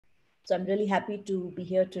So I'm really happy to be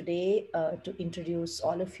here today to introduce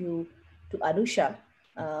all of you to Anusha.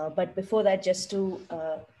 But before that, just to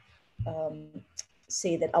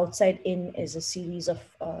say that Outside In is a series of,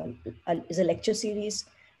 is a lecture series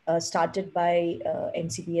started by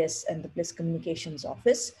NCBS and the Bliss Communications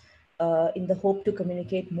Office in the hope to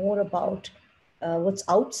communicate more about what's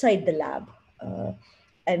outside the lab.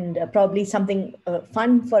 And probably something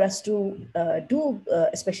fun for us to do,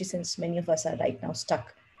 especially since many of us are right now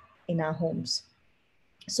stuck in our homes.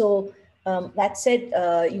 So that said,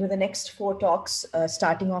 the next 4 talks,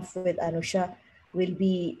 starting off with Anusha, will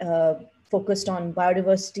be focused on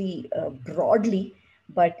biodiversity broadly,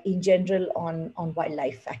 but in general on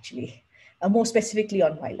wildlife, actually, more specifically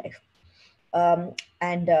on wildlife.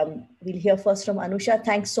 We'll hear first from Anusha.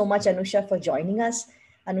 Thanks so much, Anusha, for joining us.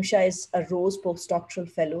 Anusha is a Rose postdoctoral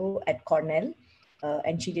fellow at Cornell,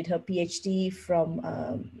 and she did her PhD from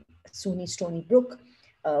SUNY Stony Brook,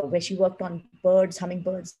 where she worked on birds,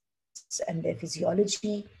 hummingbirds, and their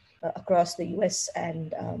physiology across the US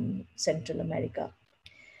and Central America.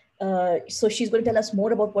 So she's going to tell us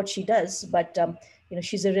more about what she does, but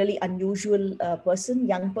she's a really unusual person,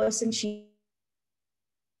 young person. She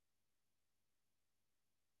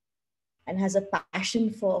and has a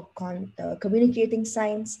passion for communicating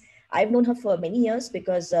science. I've known her for many years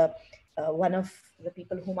because one of the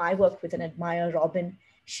people whom I work with and admire, Robin,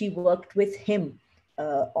 she worked with him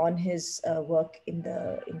on his work in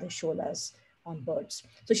the sholas on birds.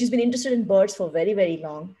 So she's been interested in birds for very, very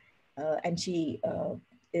long, and she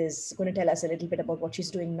is going to tell us a little bit about what she's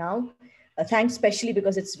doing now. Thanks especially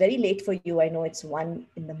because it's very late for you. I know it's 1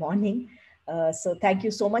 in the morning. So thank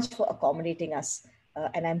you so much for accommodating us.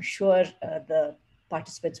 And I'm sure the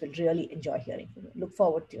participants will really enjoy hearing from you. Look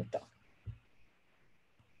forward to your talk.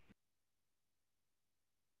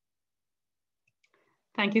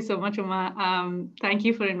 Thank you so much, Uma. Thank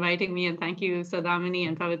you for inviting me, and thank you, Sowdhamini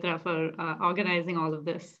and Pavitra, for organizing all of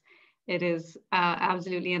this. It is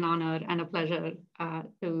absolutely an honor and a pleasure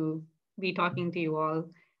to be talking to you all.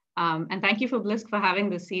 And thank you for Bliss for having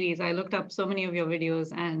this series. I looked up so many of your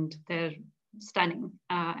videos, and they're stunning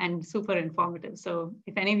and super informative. So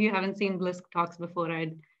if any of you haven't seen Bliss talks before,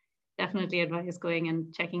 I'd definitely advise going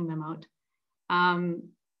and checking them out.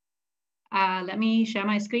 Let me share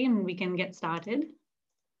my screen and we can get started.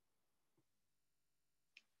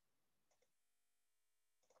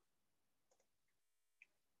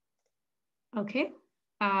 Okay,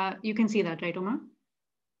 you can see that, right, Uma?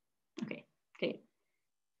 Okay, great.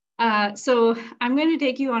 So I'm going to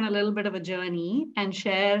take you on a little bit of a journey and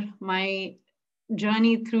share my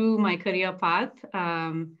journey through my career path,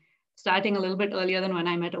 starting a little bit earlier than when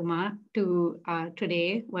I met Uma to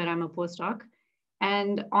today, where I'm a postdoc.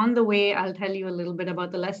 And on the way, I'll tell you a little bit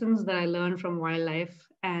about the lessons that I learned from wildlife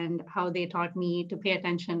and how they taught me to pay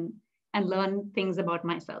attention and learn things about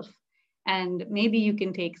myself. And maybe you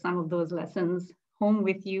can take some of those lessons home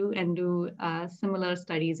with you and do similar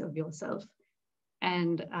studies of yourself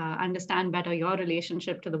and understand better your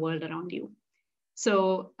relationship to the world around you.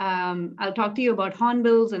 So I'll talk to you about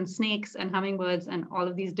hornbills and snakes and hummingbirds and all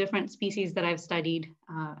of these different species that I've studied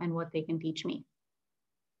and what they can teach me.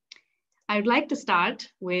 I'd like to start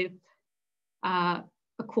with a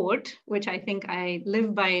quote, which I think I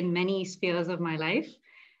live by in many spheres of my life.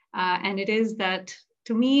 And it is that,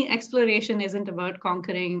 to me, exploration isn't about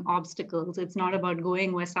conquering obstacles. It's not about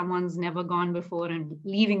going where someone's never gone before and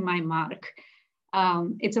leaving my mark.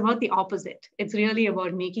 It's about the opposite. It's really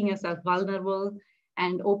about making yourself vulnerable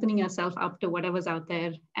and opening yourself up to whatever's out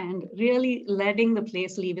there and really letting the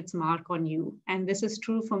place leave its mark on you. And this is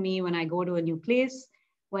true for me when I go to a new place,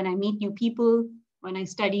 when I meet new people, when I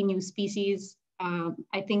study new species.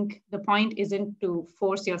 I think the point isn't to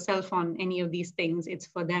force yourself on any of these things. It's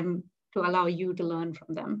for them to allow you to learn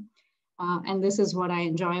from them. And this is what I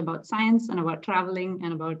enjoy about science and about traveling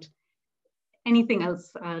and about anything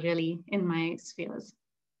else really in my spheres.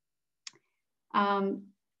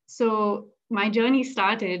 So my journey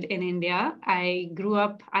started in India. I grew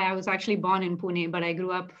up, I was actually born in Pune, but I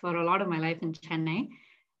grew up for a lot of my life in Chennai.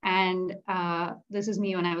 And this is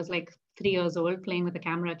me when I was like 3 years old playing with a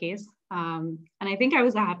camera case. And I think I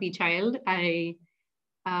was a happy child. I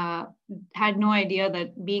had no idea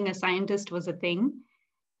that being a scientist was a thing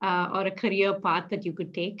or a career path that you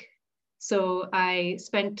could take. So I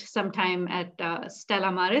spent some time at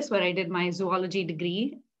Stella Maris, where I did my zoology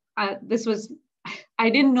degree. I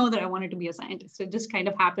didn't know that I wanted to be a scientist. It just kind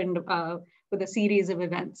of happened with a series of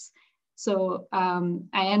events. So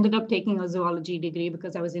I ended up taking a zoology degree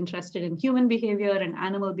because I was interested in human behavior and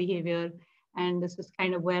animal behavior. And this is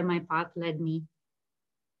kind of where my path led me.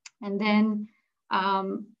 And then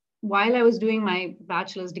while I was doing my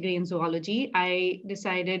bachelor's degree in zoology, I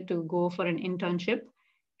decided to go for an internship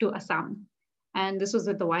to Assam. And this was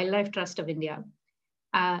at the Wildlife Trust of India.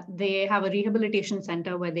 They have a rehabilitation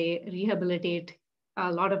center where they rehabilitate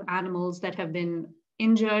a lot of animals that have been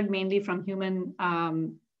injured, mainly from human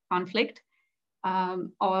conflict,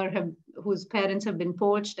 whose parents have been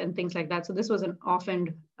poached and things like that. So this was an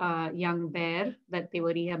orphaned young bear that they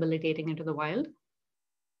were rehabilitating into the wild.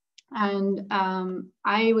 And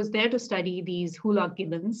I was there to study these hulock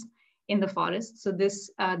gibbons in the forest. So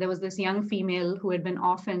there was this young female who had been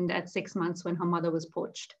orphaned at 6 months when her mother was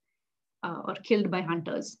poached or killed by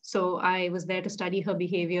hunters. So I was there to study her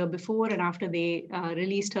behavior before and after they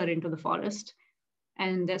released her into the forest.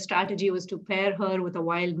 And their strategy was to pair her with a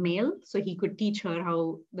wild male so he could teach her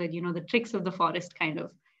how the tricks of the forest kind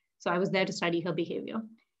of. So I was there to study her behavior.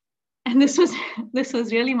 And this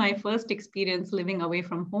was really my first experience living away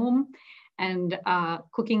from home and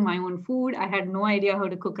cooking my own food. I had no idea how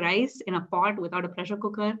to cook rice in a pot without a pressure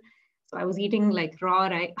cooker. So I was eating like raw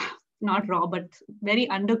rice, not raw, but very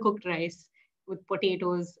undercooked rice with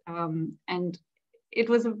potatoes. And it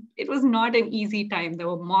was not an easy time. There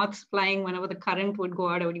were moths flying whenever the current would go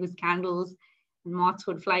out. I would use candles and moths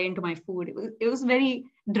would fly into my food. It was very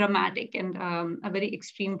dramatic and a very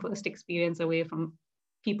extreme first experience away from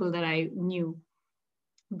people that I knew.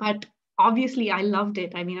 But obviously I loved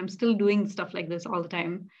it. I mean, I'm still doing stuff like this all the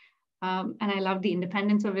time. And I love the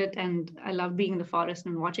independence of it. And I love being in the forest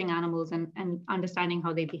and watching animals and understanding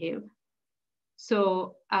how they behave.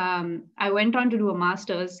 So I went on to do a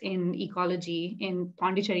master's in ecology in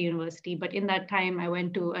Pondicherry University. But in that time, I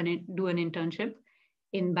went to do an internship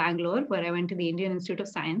in Bangalore, where I went to the Indian Institute of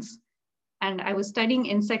Science. And I was studying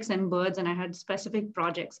insects and birds, and I had specific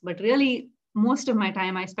projects. But really, most of my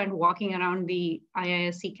time I spent walking around the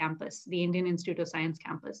IISC campus, the Indian Institute of Science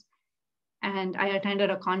campus. And I attended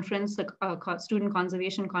a conference, a student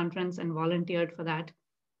conservation conference, and volunteered for that.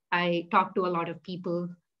 I talked to a lot of people,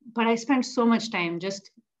 but I spent so much time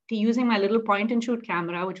just using my little point and shoot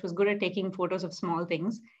camera, which was good at taking photos of small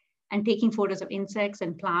things and taking photos of insects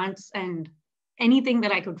and plants and anything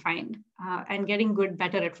that I could find and getting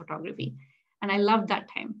better at photography. And I loved that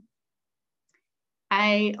time.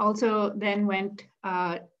 I also then went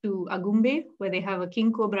to Agumbe, where they have a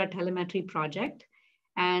king cobra telemetry project.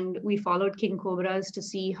 And we followed king cobras to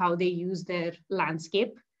see how they use their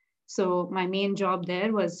landscape. So my main job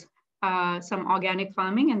there was some organic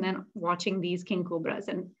farming and then watching these king cobras.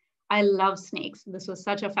 And I love snakes. This was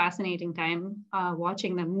such a fascinating time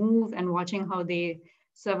watching them move and watching how they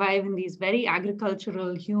survive in these very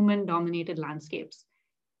agricultural, human-dominated landscapes.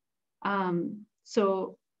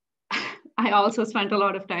 So I also spent a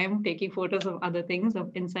lot of time taking photos of other things,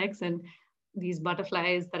 of insects and these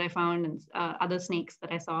butterflies that I found and other snakes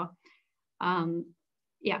that I saw.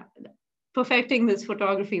 Yeah, perfecting this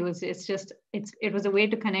photography was it was a way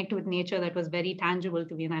to connect with nature that was very tangible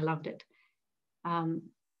to me, and I loved it.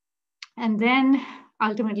 And then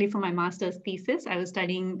ultimately for my master's thesis, I was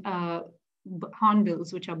studying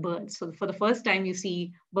hornbills, which are birds. So for the first time, you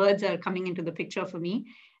see birds are coming into the picture for me.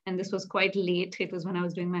 And this was quite late. It was when I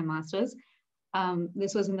was doing my master's.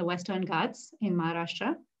 This was in the Western Ghats in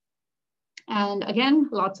Maharashtra. And again,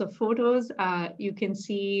 lots of photos. You can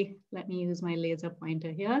see, let me use my laser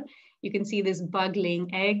pointer here. You can see this bug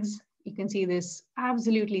laying eggs. You can see this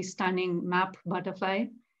absolutely stunning map butterfly.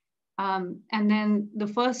 And then the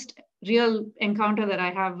first real encounter that I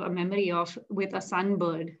have a memory of with a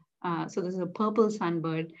sunbird. So this is a purple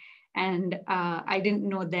sunbird. And I didn't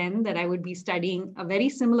know then that I would be studying a very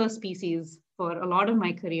similar species for a lot of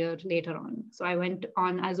my career later on. So I went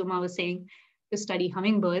on, as Uma was saying, to study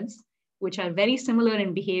hummingbirds, which are very similar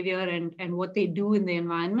in behavior and what they do in the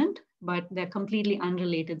environment, but they're completely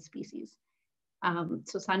unrelated species.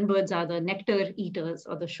 So sunbirds are the nectar eaters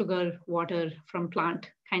or the sugar water from plant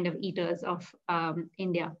kind of eaters of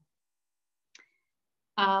India.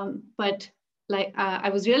 But I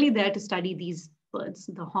was really there to study these birds,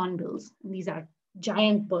 the hornbills. And these are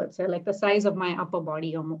giant birds. They're like the size of my upper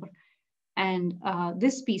body or more. And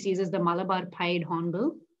this species is the Malabar pied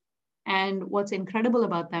hornbill. And what's incredible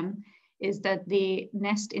about them is that they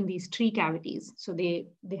nest in these tree cavities. So they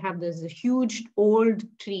have this huge old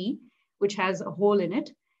tree, which has a hole in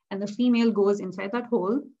it. And the female goes inside that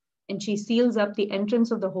hole and she seals up the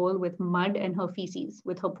entrance of the hole with mud and her feces,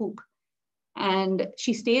 with her poop. And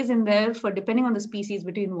she stays in there for, depending on the species,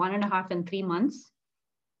 between 1.5 and 3 months.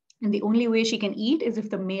 And the only way she can eat is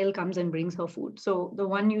if the male comes and brings her food. So the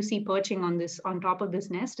one you see perching on top of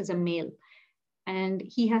this nest is a male. And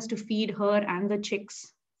he has to feed her and the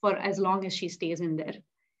chicks for as long as she stays in there.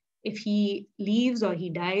 If he leaves or he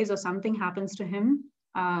dies or something happens to him,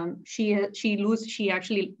 She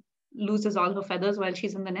actually loses all her feathers while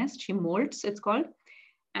she's in the nest. She molts, it's called,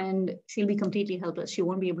 and she'll be completely helpless. She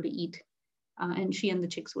won't be able to eat, and she and the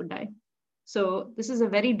chicks would die. So this is a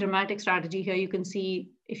very dramatic strategy here. You can see,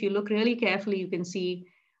 if you look really carefully, you can see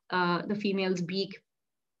the female's beak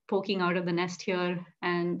poking out of the nest here,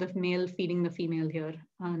 and the male feeding the female here,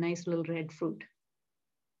 a nice little red fruit.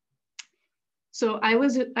 So I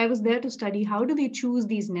was there to study how do they choose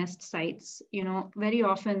these nest sites. You know, very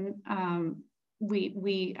often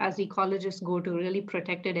we as ecologists go to really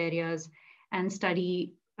protected areas and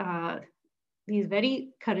study these very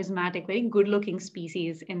charismatic, very good-looking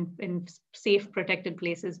species in safe, protected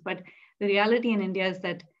places. But the reality in India is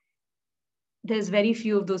that there's very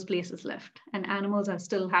few of those places left, and animals are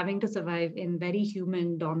still having to survive in very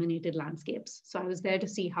human-dominated landscapes. So I was there to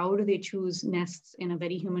see how do they choose nests in a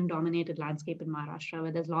very human-dominated landscape in Maharashtra,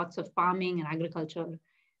 where there's lots of farming and agriculture,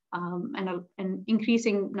 and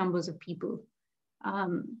increasing numbers of people.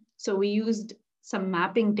 So we used some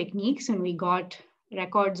mapping techniques, and we got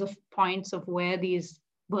records of points of where these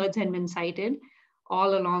birds had been sighted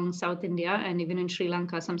all along South India, and even in Sri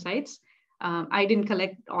Lanka, some sites. I didn't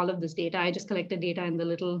collect all of this data. I just collected data in the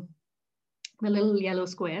little yellow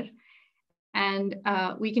square. And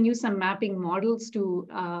we can use some mapping models to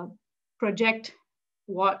project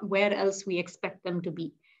where else we expect them to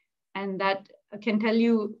be. And that can tell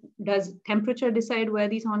you, does temperature decide where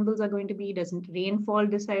these hornbills are going to be? Doesn't rainfall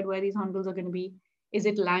decide where these hornbills are going to be? Is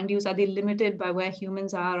it land use? Are they limited by where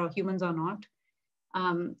humans are or humans are not?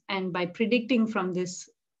 And by predicting from this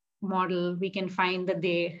model, we can find that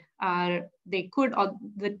the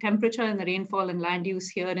temperature and the rainfall and land use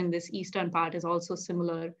here in this eastern part is also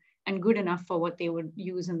similar and good enough for what they would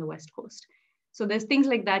use in the West Coast. So there's things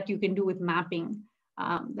like that you can do with mapping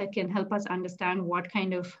that can help us understand what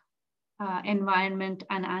kind of environment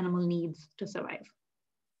an animal needs to survive.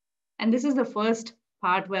 And this is the first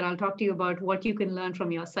part where I'll talk to you about what you can learn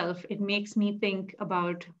from yourself. It makes me think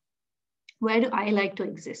about, where do I like to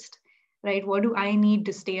exist? Right? What do I need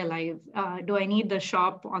to stay alive? Do I need the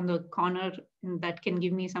shop on the corner that can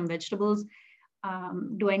give me some vegetables?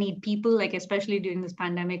 Do I need people, like especially during this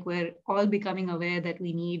pandemic, we're all becoming aware that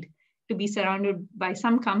we need to be surrounded by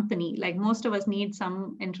some company. Like most of us need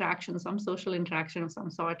some interaction, some social interaction of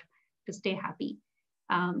some sort to stay happy.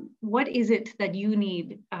 What is it that you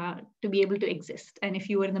need to be able to exist? And if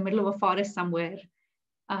you were in the middle of a forest somewhere,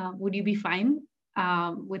 would you be fine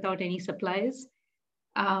without any supplies?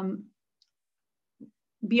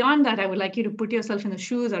 Beyond that, I would like you to put yourself in the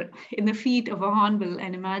shoes or in the feet of a hornbill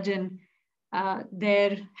and imagine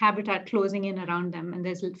their habitat closing in around them. And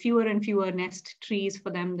there's fewer and fewer nest trees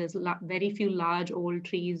for them. There's very few large old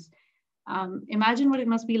trees. Imagine what it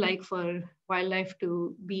must be like for wildlife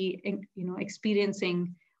to be,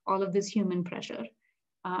 experiencing all of this human pressure.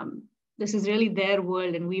 This is really their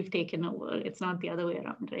world and we've taken over. It's not the other way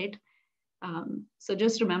around, right? So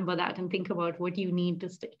just remember that and think about what you need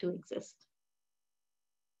to exist.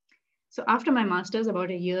 So after my master's,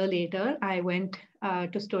 about a year later, I went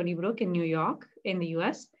to Stony Brook in New York, in the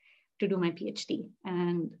US, to do my PhD.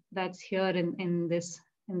 And that's here in this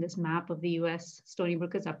map of the US. Stony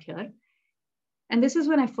Brook is up here. And this is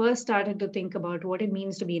when I first started to think about what it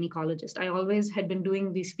means to be an ecologist. I always had been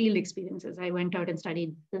doing these field experiences. I went out and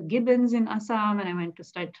studied the gibbons in Assam, and I went to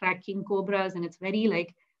start tracking cobras, and it's very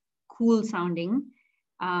like cool sounding.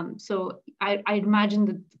 So I imagine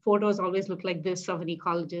the photos always look like this of an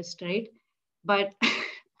ecologist, right? But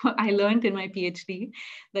I learned in my PhD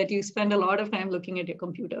that you spend a lot of time looking at your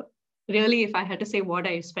computer. Really, if I had to say what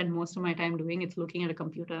I spend most of my time doing, it's looking at a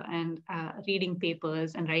computer and reading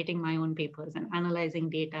papers and writing my own papers and analyzing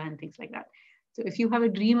data and things like that. So if you have a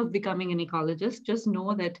dream of becoming an ecologist, just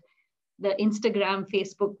know that the Instagram,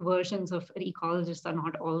 Facebook versions of ecologists are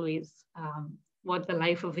not always what the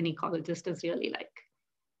life of an ecologist is really like.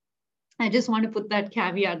 I just want to put that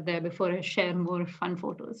caveat there before I share more fun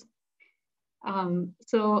photos.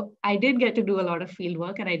 So I did get to do a lot of field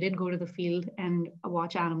work, and I did go to the field and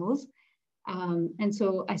watch animals. And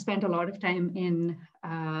so I spent a lot of time in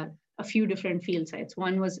a few different field sites.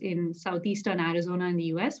 One was in southeastern Arizona in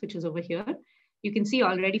the US, which is over here. You can see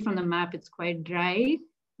already from the map, it's quite dry,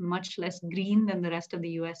 much less green than the rest of the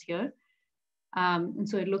US here. And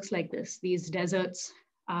so it looks like this, these deserts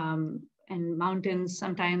and mountains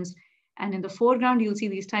sometimes. And in the foreground, you'll see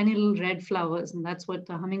these tiny little red flowers, and that's what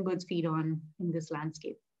the hummingbirds feed on in this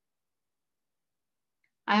landscape.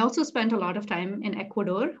 I also spent a lot of time in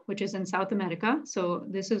Ecuador, which is in South America. So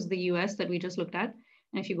this is the US that we just looked at.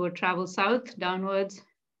 And if you go travel south downwards,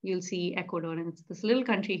 you'll see Ecuador, and it's this little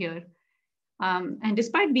country here. And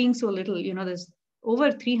despite being so little, there's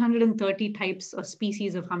over 330 types or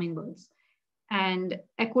species of hummingbirds. And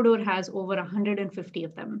Ecuador has over 150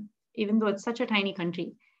 of them, even though it's such a tiny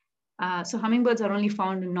country. So hummingbirds are only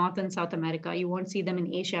found in North and South America. You won't see them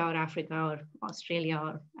in Asia or Africa or Australia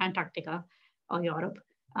or Antarctica or Europe.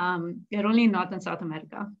 They're only in North and South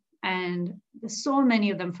America. And there's so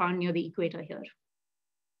many of them found near the equator here.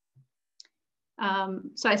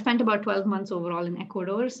 So I spent about 12 months overall in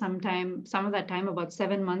Ecuador. Some of that time, about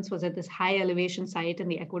 7 months, was at this high elevation site in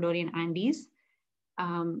the Ecuadorian Andes.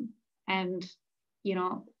 And, you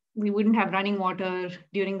know, we wouldn't have running water.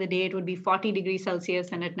 During the day, it would be 40 degrees Celsius,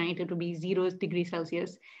 and at night, it would be 0 degrees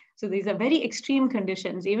Celsius. So these are very extreme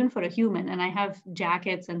conditions, even for a human. And I have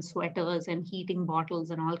jackets and sweaters and heating bottles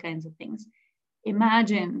and all kinds of things.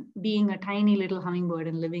 Imagine being a tiny little hummingbird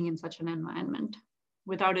and living in such an environment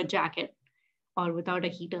without a jacket or without a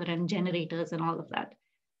heater and generators and all of that.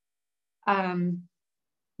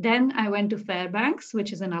 Then I went to Fairbanks,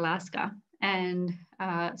 which is in Alaska. And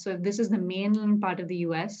so this is the mainland part of the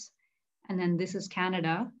US. And then this is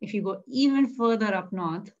Canada. If you go even further up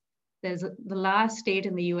north, the last state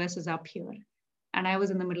in the US is up here. And I was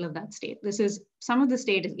in the middle of that state. Some of the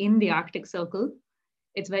state is in the Arctic Circle.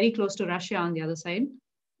 It's very close to Russia on the other side.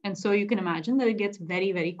 And so you can imagine that it gets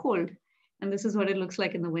very, very cold. And this is what it looks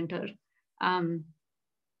like in the winter.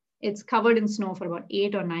 It's covered in snow for about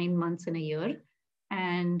 8 or 9 months in a year.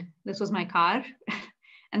 And this was my car.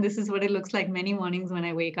 And this is what it looks like many mornings when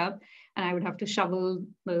I wake up, and I would have to shovel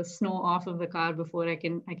the snow off of the car before I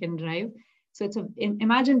can drive. So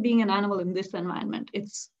imagine being an animal in this environment.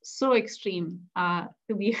 It's so extreme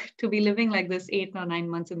to be living like this 8 or 9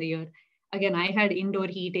 months in the year. Again, I had indoor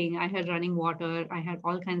heating, I had running water, I had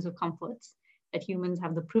all kinds of comforts that humans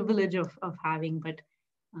have the privilege of having. But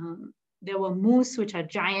there were moose, which are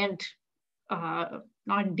giant,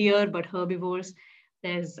 not deer, but herbivores.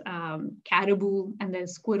 There's caribou and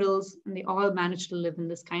there's squirrels, and they all manage to live in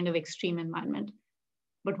this kind of extreme environment.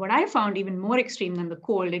 But what I found even more extreme than the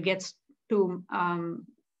cold, it gets to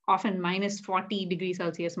often minus 40 degrees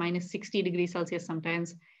Celsius, minus 60 degrees Celsius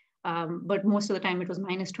sometimes. But most of the time it was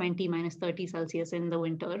minus 20, minus 30 Celsius in the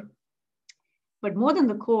winter. But more than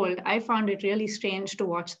the cold, I found it really strange to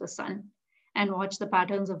watch the sun and watch the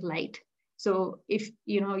patterns of light. So if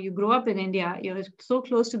you grow up in India, you're so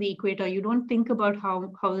close to the equator, you don't think about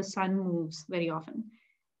how the sun moves very often.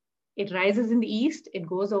 It rises in the east, it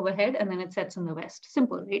goes overhead, and then it sets in the west.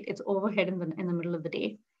 Simple, right? It's overhead in the middle of the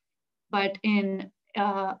day. But in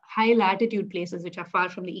high latitude places, which are far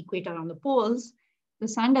from the equator on the poles, the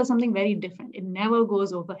sun does something very different. It never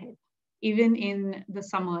goes overhead. Even in the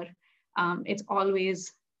summer, it's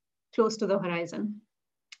always close to the horizon.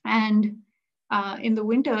 And in the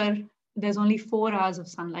winter, there's only 4 hours of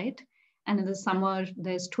sunlight. And in the summer,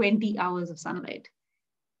 there's 20 hours of sunlight.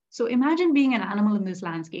 So imagine being an animal in this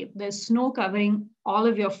landscape. There's snow covering all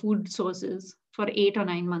of your food sources for 8 or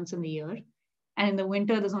 9 months in the year. And in the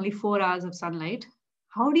winter, there's only 4 hours of sunlight.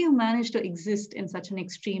 How do you manage to exist in such an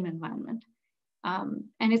extreme environment? And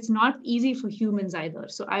it's not easy for humans either.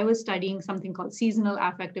 So I was studying something called seasonal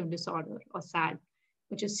affective disorder, or SAD,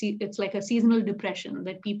 which is, it's like a seasonal depression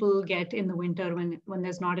that people get in the winter when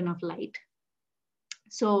there's not enough light.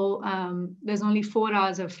 So there's only 4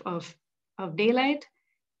 hours of daylight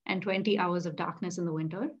and 20 hours of darkness in the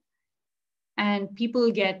winter. And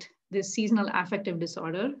people get this seasonal affective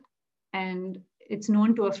disorder, and it's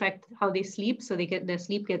known to affect how they sleep. So their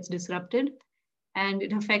sleep gets disrupted, and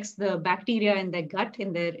it affects the bacteria in their gut,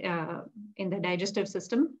 in their digestive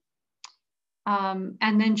system.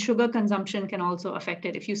 And then sugar consumption can also affect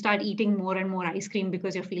it. If you start eating more and more ice cream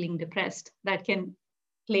because you're feeling depressed, that can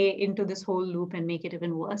play into this whole loop and make it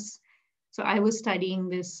even worse. So I was studying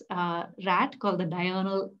this rat called the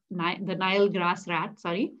Nile grass rat,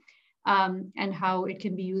 and how it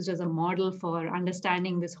can be used as a model for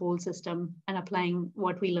understanding this whole system and applying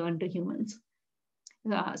what we learn to humans.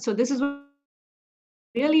 So this is what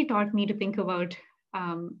really taught me to think about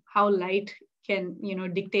how light can,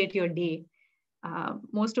 dictate your day.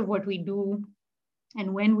 Most of what we do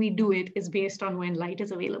and when we do it is based on when light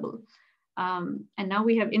is available. And now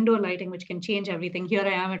we have indoor lighting, which can change everything. Here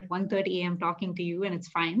I am at 1:30 a.m. talking to you, and it's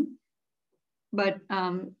fine. But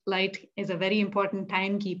light is a very important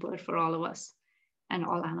timekeeper for all of us and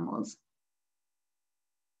all animals.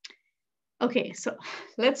 Okay, so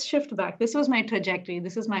let's shift back. This was my trajectory.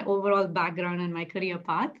 This is my overall background and my career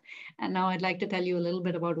path. And now I'd like to tell you a little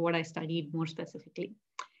bit about what I studied more specifically.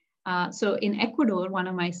 So in Ecuador, one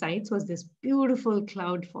of my sites was this beautiful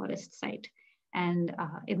cloud forest site. And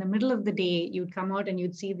in the middle of the day, you'd come out and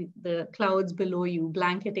you'd see the clouds below you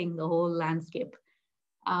blanketing the whole landscape.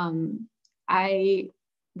 I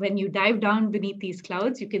when you dive down beneath these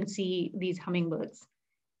clouds, you can see these hummingbirds.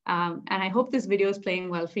 And I hope this video is playing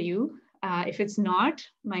well for you. If it's not,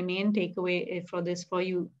 my main takeaway for this, for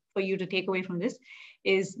you to take away from this,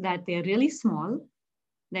 is that they're really small.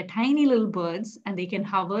 They're tiny little birds, and they can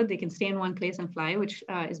hover. They can stay in one place and fly, which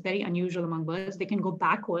is very unusual among birds. They can go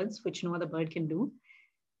backwards, which no other bird can do.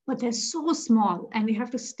 But they're so small, and they have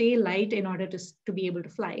to stay light in order to be able to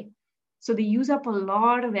fly. So they use up a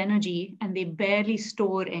lot of energy, and they barely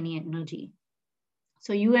store any energy.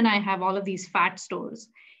 So you and I have all of these fat stores.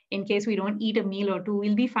 In case we don't eat a meal or two,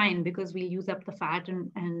 we'll be fine because we'll use up the fat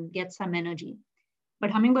and get some energy.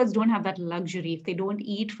 But hummingbirds don't have that luxury. If they don't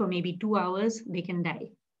eat for maybe 2 hours, they can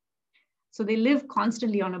die. So they live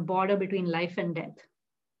constantly on a border between life and death.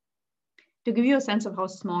 To give you a sense of how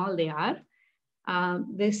small they are,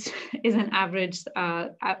 this is an average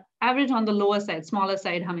on the lower side, smaller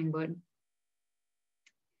side hummingbird.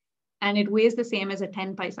 And it weighs the same as a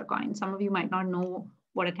 10 paisa coin. Some of you might not know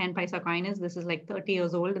what a 10 paisa coin is. This is like 30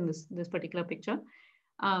 years old in this particular picture.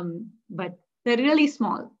 But they're really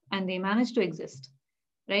small, and they manage to exist,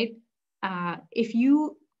 right? If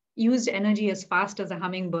you used energy as fast as a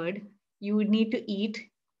hummingbird, you would need to eat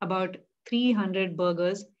about 300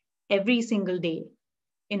 burgers every single day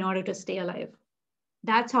in order to stay alive.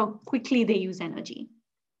 That's how quickly they use energy.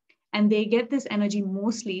 And they get this energy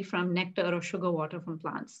mostly from nectar or sugar water from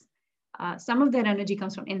plants. Some of their energy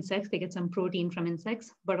comes from insects. They get some protein from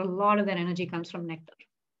insects, but a lot of their energy comes from nectar.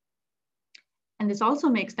 And this also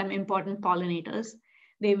makes them important pollinators.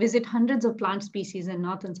 They visit hundreds of plant species in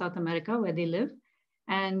North and South America where they live,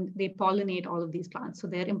 and they pollinate all of these plants. So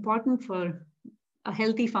they're important for a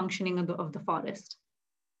healthy functioning of the forest.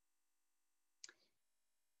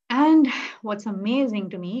 And what's amazing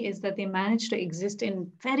to me is that they manage to exist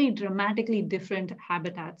in very dramatically different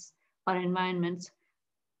habitats or environments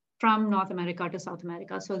from North America to South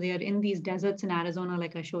America. So they are in these deserts in Arizona,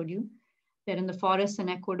 like I showed you. They're in the forests in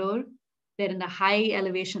Ecuador. They're in the high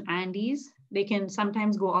elevation Andes. They can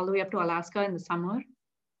sometimes go all the way up to Alaska in the summer.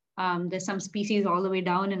 There's some species all the way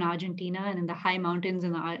down in Argentina and in the high mountains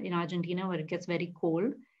in Argentina where it gets very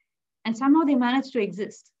cold. And somehow they manage to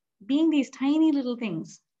exist, being these tiny little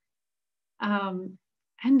things.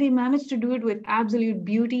 And they manage to do it with absolute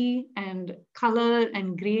beauty and color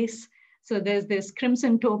and grace. So there's this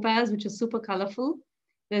crimson topaz, which is super colorful.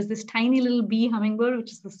 There's this tiny little bee hummingbird,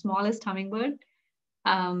 which is the smallest hummingbird.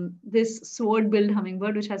 This sword-billed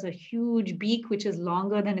hummingbird, which has a huge beak, which is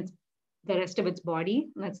longer than the rest of its body.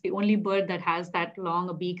 And that's the only bird that has that long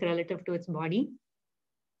a beak relative to its body.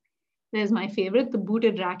 There's my favorite, the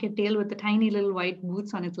booted racket tail with the tiny little white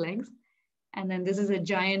boots on its legs. And then this is a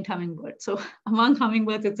giant hummingbird. So among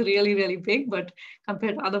hummingbirds, it's really, really big, but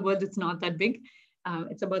compared to other birds, it's not that big.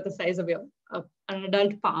 It's about the size of an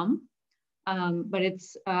adult palm. But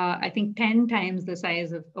it's, I think, 10 times the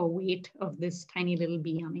size of or weight of this tiny little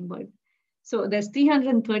bee hummingbird. So there's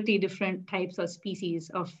 330 different types or species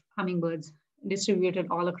of hummingbirds distributed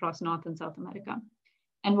all across North and South America.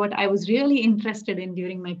 And what I was really interested in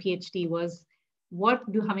during my PhD was,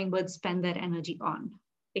 what do hummingbirds spend their energy on?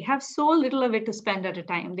 They have so little of it to spend at a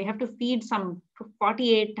time. They have to feed some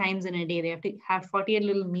 48 times in a day. They have to have 48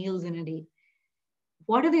 little meals in a day.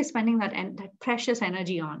 What are they spending that precious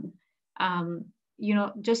energy on? You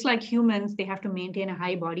know, just like humans, they have to maintain a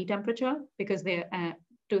high body temperature because they're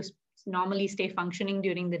to normally stay functioning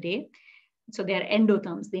during the day. So they're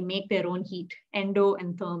endotherms. They make their own heat. Endo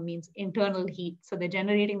and therm means internal heat. So they're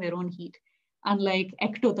generating their own heat. Unlike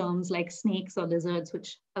ectotherms like snakes or lizards,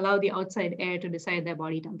 which allow the outside air to decide their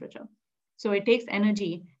body temperature. So it takes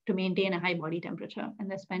energy to maintain a high body temperature, and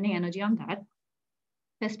they're spending energy on that.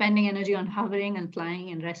 They're spending energy on hovering and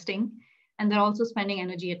flying and resting, and they're also spending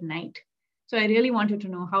energy at night. So I really wanted to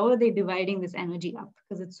know, how are they dividing this energy up?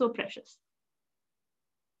 Because it's so precious.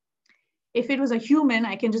 If it was a human,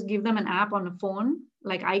 I can just give them an app on a phone.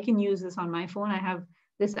 Like I can use this on my phone. I have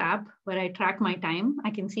this app where I track my time.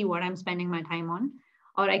 I can see what I'm spending my time on.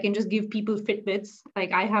 Or I can just give people Fitbits.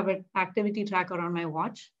 Like I have an activity tracker on my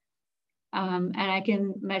watch. And I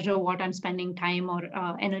can measure what I'm spending time or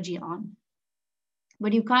energy on.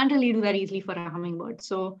 But you can't really do that easily for a hummingbird.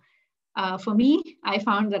 So for me, I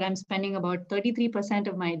found that I'm spending about 33%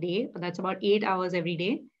 of my day, that's about 8 hours every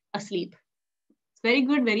day, asleep. It's very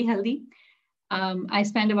good, very healthy. I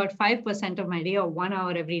spend about 5% of my day, or 1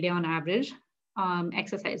 hour every day on average,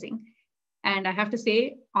 exercising. And I have to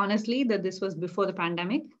say, honestly, that this was before the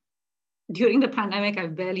pandemic. During the pandemic,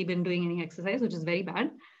 I've barely been doing any exercise, which is very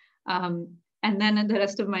bad. And then the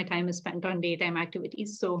rest of my time is spent on daytime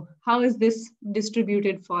activities. So how is this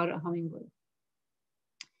distributed for a hummingbird?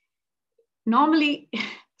 Normally,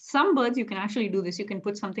 Some birds, you can actually do this. You can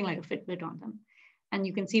put something like a Fitbit on them and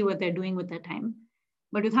you can see what they're doing with their time.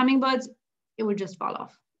 But with hummingbirds, it would just fall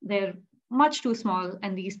off. They're much too small.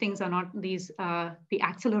 And these things are not these, the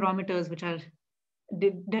accelerometers, which are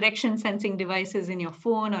direction sensing devices in your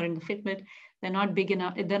phone or in the Fitbit. They're not big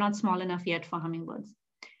enough. They're not small enough yet for hummingbirds.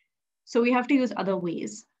 So we have to use other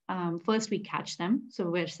ways. First, we catch them. So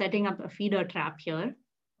we're setting up a feeder trap here,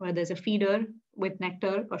 where there's a feeder with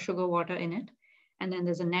nectar or sugar water in it. And then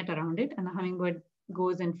there's a net around it. And the hummingbird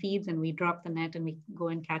goes and feeds, and we drop the net and we go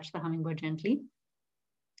and catch the hummingbird gently.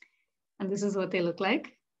 And this is what they look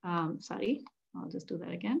like. Sorry, I'll just do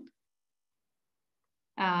that again.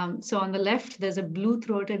 So on the left, there's a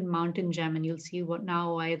blue-throated mountain gem, and you'll see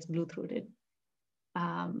why it's blue-throated.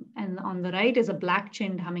 And on the right is a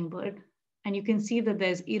black-chinned hummingbird. And you can see that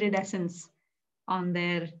there's iridescence on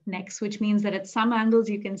their necks, which means that at some angles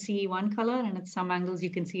you can see one color, and at some angles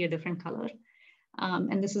you can see a different color.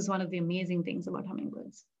 And this is one of the amazing things about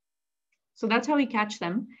hummingbirds. So that's how we catch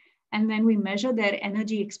them. And then we measure their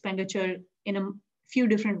energy expenditure in a few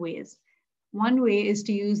different ways. One way is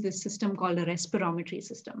to use this system called a respirometry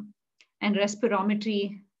system. And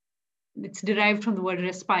respirometry, it's derived from the word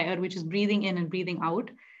respire, which is breathing in and breathing out.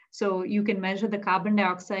 So you can measure the carbon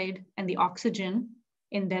dioxide and the oxygen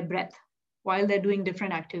in their breath while they're doing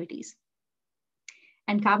different activities.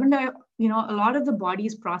 And carbon dioxide, a lot of the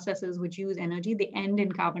body's processes which use energy, they end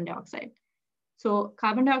in carbon dioxide. So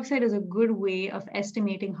carbon dioxide is a good way of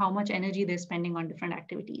estimating how much energy they're spending on different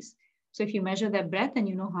activities. So if you measure their breath and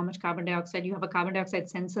you know how much carbon dioxide, you have a carbon dioxide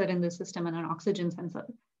sensor in the system and an oxygen sensor.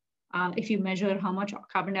 If you measure how much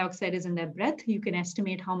carbon dioxide is in their breath, you can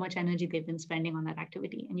estimate how much energy they've been spending on that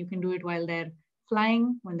activity. And you can do it while they're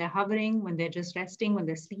flying, when they're hovering, when they're just resting, when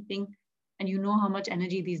they're sleeping, and you know how much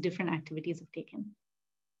energy these different activities have taken.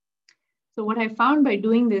 So what I found by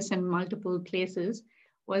doing this in multiple places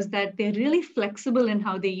was that they're really flexible in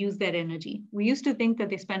how they use their energy. We used to think that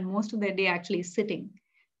they spend most of their day actually sitting,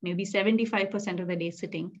 maybe 75% of the day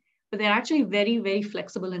sitting, but they're actually very, very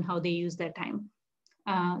flexible in how they use their time.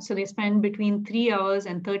 So they spend between 3 hours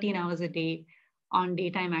and 13 hours a day on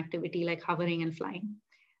daytime activity like hovering and flying,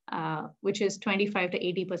 which is 25 to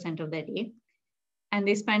 80% of their day. And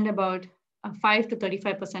they spend about 5 to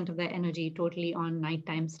 35% of their energy totally on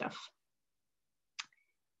nighttime stuff.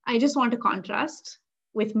 I just want to contrast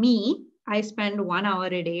with me. I spend 1 hour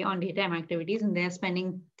a day on daytime activities, and they're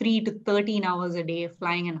spending 3 to 13 hours a day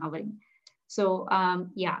flying and hovering. So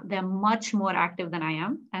yeah, they're much more active than I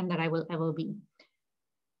am and that I will ever be.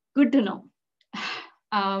 Good to know.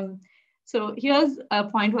 So here's a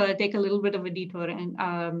point where I take a little bit of a detour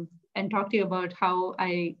and talk to you about how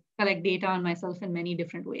I collect data on myself in many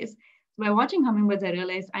different ways. So by watching hummingbirds, I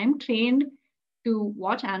realized I'm trained to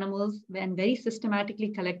watch animals and very systematically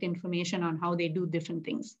collect information on how they do different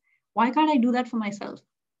things. Why can't I do that for myself?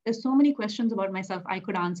 There's so many questions about myself I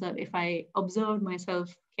could answer if I observed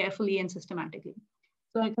myself carefully and systematically.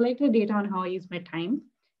 So I collected data on how I use my time,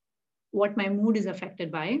 what my mood is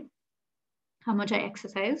affected by, how much I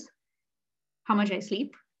exercise, how much I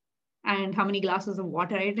sleep, and how many glasses of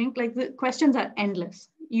water I drink. Like, the questions are endless.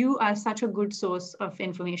 You are such a good source of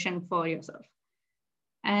information for yourself.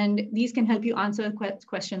 And these can help you answer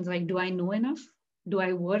questions like, do I know enough? Do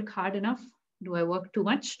I work hard enough? Do I work too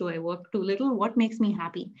much? Do I work too little? What makes me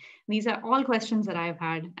happy? These are all questions that I've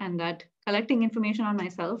had, and that collecting information on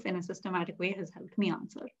myself in a systematic way has helped me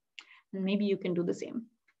answer. And maybe you can do the same.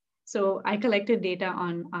 So I collected data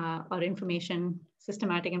on or information,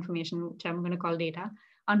 systematic information, which I'm going to call data,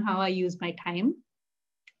 on how I use my time.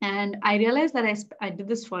 And I realized that I did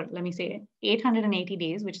this for, let me say, 880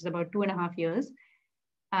 days, which is about 2.5 years.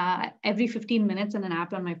 Every 15 minutes in an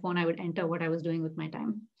app on my phone, I would enter what I was doing with my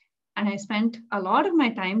time. And I spent a lot of my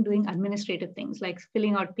time doing administrative things like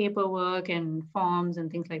filling out paperwork and forms and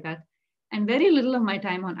things like that. And very little of my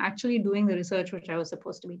time on actually doing the research which I was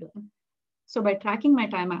supposed to be doing. So by tracking my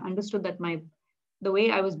time, I understood that the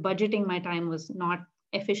way I was budgeting my time was not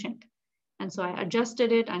efficient. And so I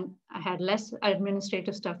adjusted it, and I had less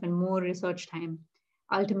administrative stuff and more research time.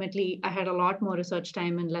 Ultimately, I had a lot more research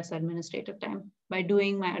time and less administrative time by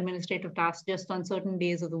doing my administrative tasks just on certain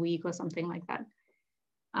days of the week or something like that.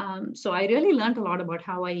 So I really learned a lot about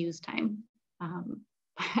how I use time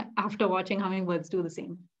after watching hummingbirds do the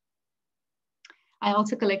same. I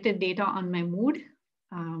also collected data on my mood.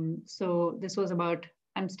 So this was about,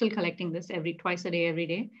 I'm still collecting this twice a day, every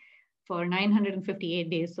day for 958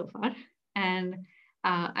 days so far. And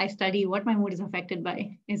I study what my mood is affected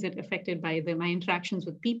by. Is it affected by my interactions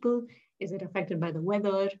with people? Is it affected by the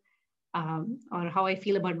weather? Or how I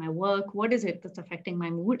feel about my work? What is it that's affecting my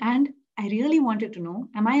mood? And I really wanted to know,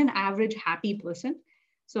 am I an average happy person?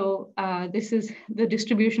 So this is the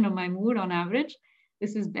distribution of my mood on average.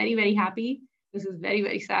 This is very, very happy. This is very,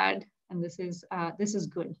 very sad. And this is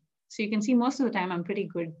good. So you can see most of the time I'm pretty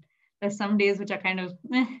good. There's some days which are kind of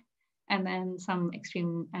meh, and then some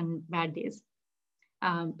extreme and bad days.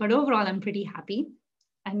 But overall, I'm pretty happy.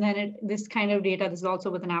 And then this kind of data, this is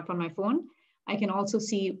also with an app on my phone. I can also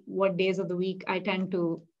see what days of the week I tend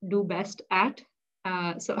to do best at.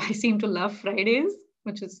 So I seem to love Fridays,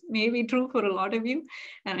 which is maybe true for a lot of you.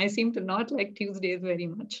 And I seem to not like Tuesdays very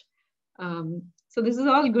much. So this is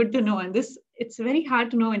all good to know. And it's very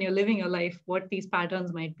hard to know when you're living your life what these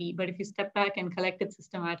patterns might be. But if you step back and collect it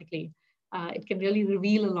systematically, it can really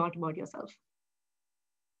reveal a lot about yourself.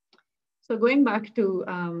 So going back to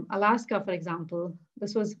Alaska, for example,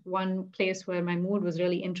 this was one place where my mood was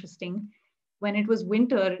really interesting. When it was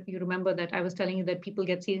winter, you remember that I was telling you that people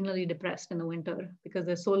get seasonally depressed in the winter because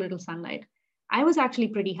there's so little sunlight. I was actually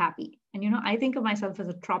pretty happy. And, I think of myself as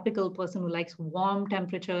a tropical person who likes warm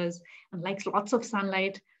temperatures and likes lots of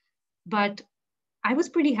sunlight. But I was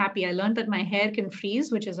pretty happy. I learned that my hair can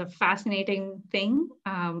freeze, which is a fascinating thing.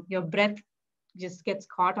 Your breath just gets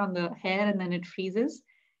caught on the hair and then it freezes.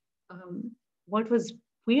 What was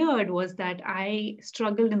weird was that I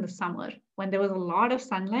struggled in the summer. When there was a lot of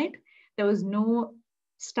sunlight, there was no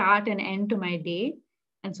start and end to my day.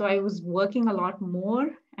 And so I was working a lot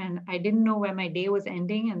more and I didn't know where my day was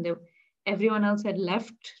ending, and everyone else had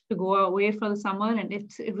left to go away for the summer. And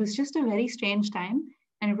it was just a very strange time.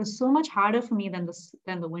 And it was so much harder for me than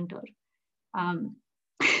the winter.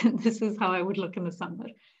 This is how I would look in the summer.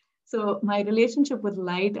 So my relationship with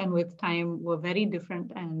light and with time were very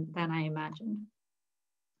different than I imagined.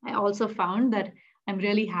 I also found that I'm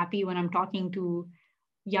really happy when I'm talking to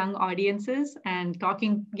young audiences and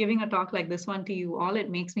giving a talk like this one to you all. It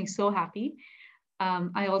makes me so happy.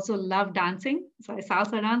 I also love dancing. So I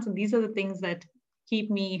salsa dance, and these are the things that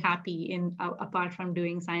keep me happy apart from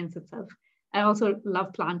doing science itself. I also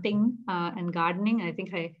love planting and gardening. I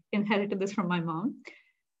think I inherited this from my mom.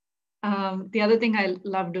 The other thing I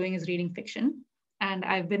love doing is reading fiction. And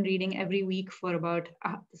I've been reading every week for about,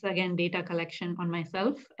 this again, data collection on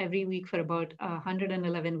myself, every week for about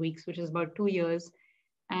 111 weeks, which is about 2 years.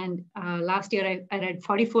 And last year I read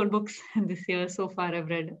 44 books, and this year so far I've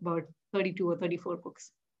read about 32 or 34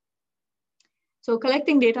 books. So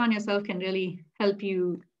collecting data on yourself can really help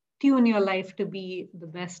you tune your life to be the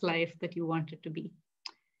best life that you want it to be.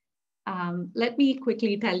 Let me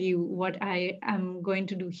quickly tell you what I am going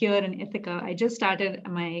to do here in Ithaca. I just started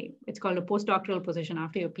it's called a postdoctoral position.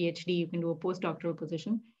 After your PhD, you can do a postdoctoral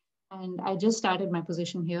position. And I just started my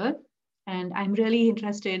position here. And I'm really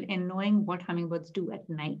interested in knowing what hummingbirds do at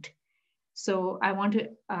night. So I want to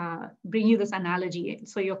bring you this analogy.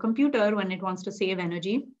 So your computer, when it wants to save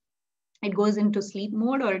energy, it goes into sleep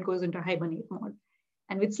mode or it goes into hibernate mode.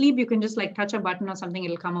 And with sleep, you can just like touch a button or something,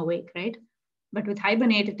 it'll come awake, right? But with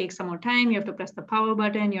hibernate, it takes some more time. You have to press the power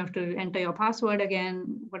button. You have to enter your password again,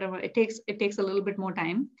 whatever. It takes a little bit more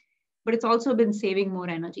time, but it's also been saving more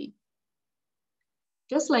energy.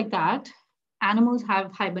 Just like that, animals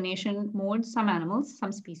have hibernation modes, some animals,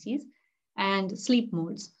 some species, and sleep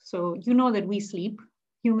modes. So you know that we sleep,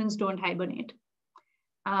 humans don't hibernate.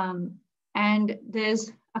 And there's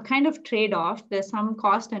a kind of trade-off. There's some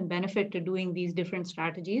cost and benefit to doing these different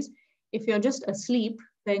strategies. If you're just asleep,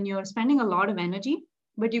 then you're spending a lot of energy,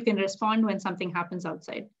 but you can respond when something happens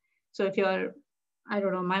outside. So if you're, I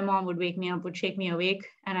don't know, my mom would wake me up, would shake me awake,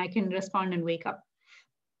 and I can respond and wake up.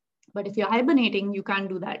 But if you're hibernating, you can't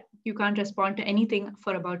do that. You can't respond to anything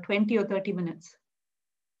for about 20 or 30 minutes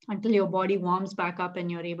until your body warms back up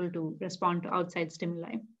and you're able to respond to outside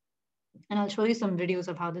stimuli. And I'll show you some videos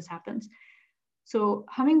of how this happens. So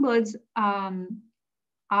hummingbirds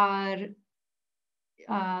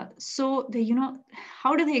so they,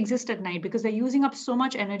 how do they exist at night? Because they're using up so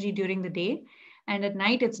much energy during the day, and at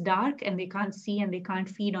night it's dark and they can't see and they can't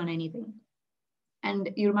feed on anything. And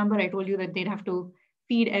you remember I told you that they'd have to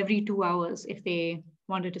feed every 2 hours if they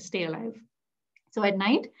wanted to stay alive. So at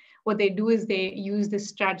night, what they do is they use this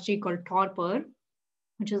strategy called torpor,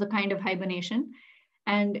 which is a kind of hibernation.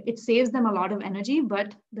 And it saves them a lot of energy,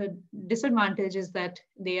 but the disadvantage is that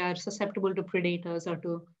they are susceptible to predators or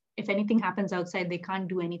to, if anything happens outside, they can't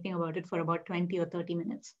do anything about it for about 20 or 30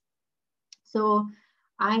 minutes. So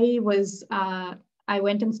I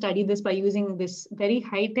went and studied this by using this very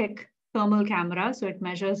high-tech thermal camera. So it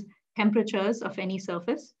measures temperatures of any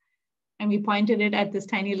surface. And we pointed it at this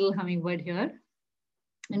tiny little hummingbird here.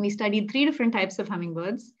 And we studied 3 different types of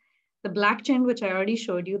hummingbirds. The black-chinned, which I already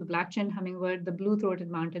showed you, the black-chinned hummingbird, the blue-throated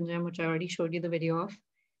mountain gem, which I already showed you the video of,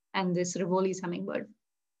 and this Rivoli's hummingbird.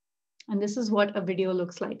 And this is what a video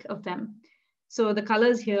looks like of them. So the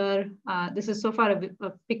colors here, this is so far a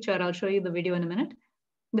picture. I'll show you the video in a minute.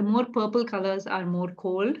 The more purple colors are more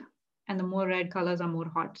cold, and the more red colors are more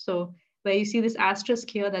hot. So where you see this asterisk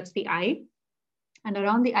here, that's the eye. And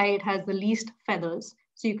around the eye, it has the least feathers.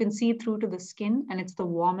 So you can see through to the skin, and it's the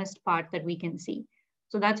warmest part that we can see.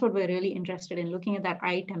 So that's what we're really interested in, looking at that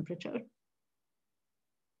eye temperature.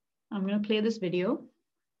 I'm going to play this video,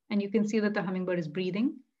 and you can see that the hummingbird is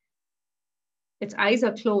breathing. Its eyes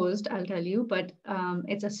are closed, I'll tell you, but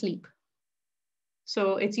it's asleep.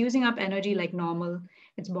 So it's using up energy like normal.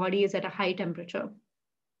 Its body is at a high temperature.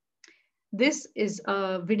 This is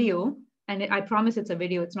a video, and I promise it's a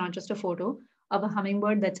video, it's not just a photo, of a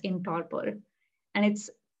hummingbird that's in torpor. And it's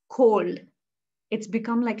cold. It's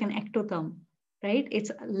become like an ectotherm, right? It's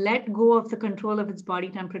let go of the control of its body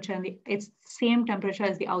temperature, and it's the same temperature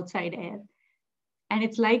as the outside air. And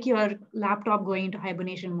it's like your laptop going into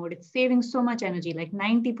hibernation mode. It's saving so much energy, like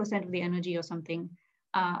 90% of the energy or something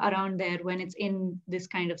around there when it's in this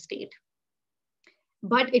kind of state.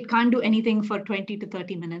 But it can't do anything for 20 to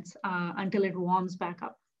 30 minutes until it warms back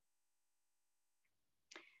up.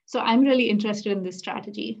 So I'm really interested in this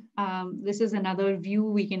strategy. This is another view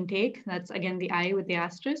we can take. That's again the eye with the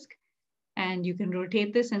asterisk. And you can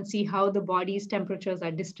rotate this and see how the body's temperatures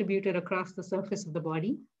are distributed across the surface of the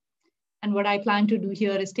body. And what I plan to do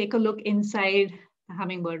here is take a look inside the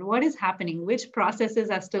hummingbird. What is happening? Which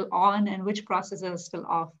processes are still on and which processes are still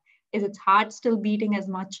off? Is its heart still beating as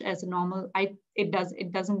much as normal? It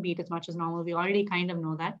doesn't beat as much as normal. We already kind of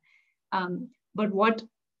know that. But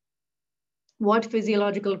what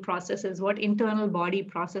physiological processes, what internal body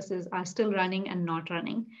processes are still running and not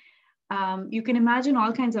running? You can imagine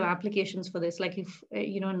all kinds of applications for this. Like if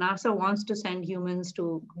NASA wants to send humans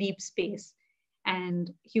to deep space, and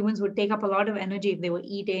humans would take up a lot of energy if they were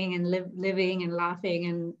eating and living and laughing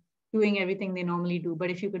and doing everything they normally do. But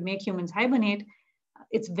if you could make humans hibernate,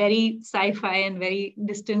 it's very sci-fi and very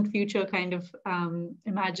distant future kind of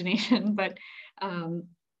imagination. But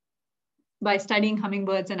by studying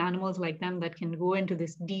hummingbirds and animals like them that can go into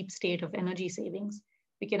this deep state of energy savings,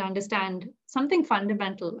 we can understand something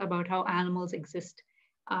fundamental about how animals exist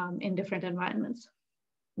in different environments.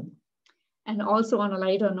 And also on a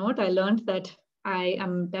lighter note, I learned that I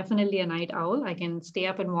am definitely a night owl. I can stay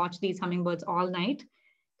up and watch these hummingbirds all night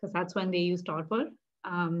because that's when they use torpor.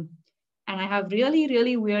 And I have really,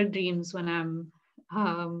 really weird dreams when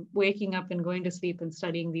I'm waking up and going to sleep and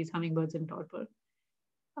studying these hummingbirds in torpor.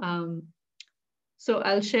 So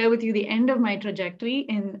I'll share with you the end of my trajectory.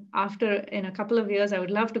 In a couple of years, I would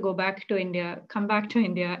love to go back to India, come back to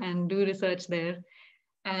India and do research there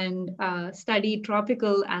and study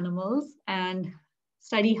tropical animals and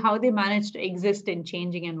study how they manage to exist in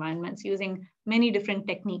changing environments using many different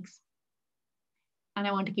techniques. And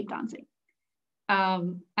I want to keep dancing.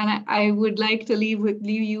 And I would like to leave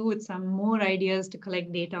you with some more ideas to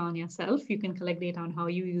collect data on yourself. You can collect data on how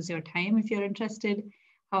you use your time if you're interested,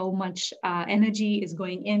 how much energy is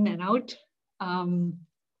going in and out.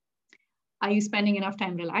 Are you spending enough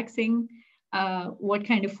time relaxing? What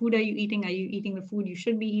kind of food are you eating? Are you eating the food you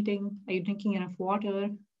should be eating? Are you drinking enough water?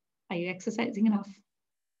 Are you exercising enough?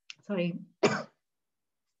 Sorry.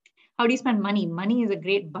 How do you spend money? Money is a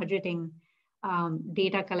great budgeting,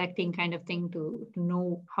 data collecting kind of thing to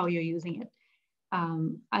know how you're using it.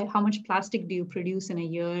 How much plastic do you produce in a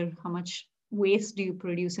year? How much waste do you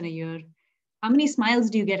produce in a year? How many smiles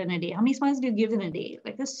do you get in a day? How many smiles do you give in a day?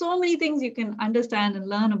 Like there's so many things you can understand and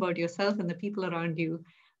learn about yourself and the people around you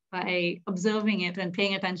by observing it and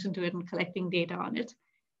paying attention to it and collecting data on it.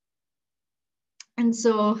 And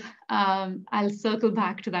so I'll circle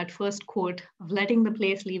back to that first quote of letting the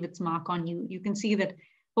place leave its mark on you. You can see that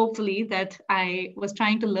hopefully that I was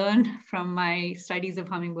trying to learn from my studies of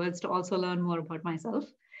hummingbirds to also learn more about myself.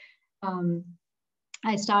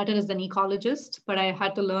 I started as an ecologist, but I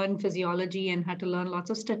had to learn physiology and had to learn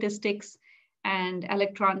lots of statistics and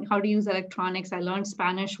how to use electronics. I learned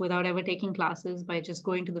Spanish without ever taking classes by just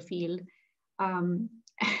going to the field.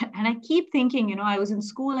 And I keep thinking, I was in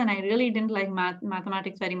school and I really didn't like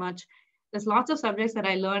mathematics very much. There's lots of subjects that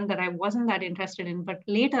I learned that I wasn't that interested in, but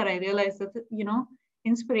later I realized that,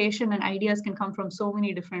 inspiration and ideas can come from so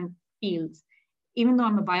many different fields. Even though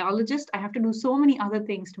I'm a biologist, I have to do so many other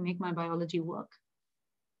things to make my biology work.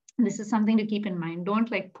 This is something to keep in mind.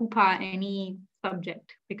 Don't like poo-pah any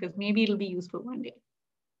subject because maybe it'll be useful one day.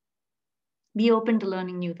 Be open to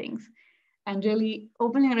learning new things and really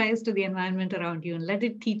open your eyes to the environment around you and let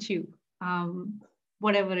it teach you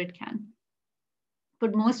whatever it can.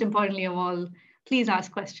 But most importantly of all, please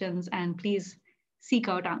ask questions and please seek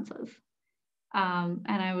out answers. And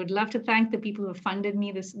I would love to thank the people who have funded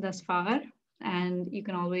me thus far. And you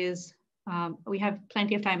can always We have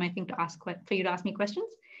plenty of time, I think, for you to ask me questions,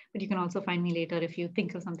 but you can also find me later if you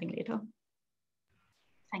think of something later.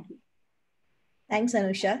 Thank you. Thanks,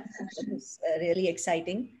 Anusha. That was really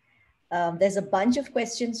exciting. There's a bunch of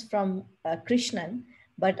questions from Krishnan,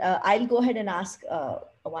 but I'll go ahead and ask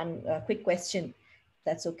one quick question.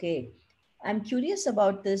 That's okay. I'm curious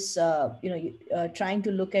about this, trying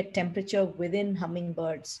to look at temperature within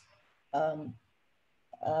hummingbirds.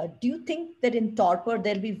 Do you think that in torpor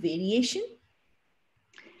there'll be variation?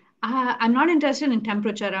 I'm not interested in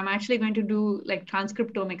temperature. I'm actually going to do like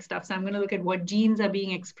transcriptomic stuff. So I'm going to look at what genes are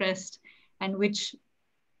being expressed and which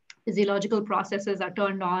physiological processes are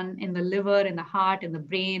turned on in the liver, in the heart, in the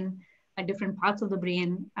brain, at different parts of the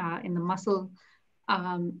brain, in the muscle.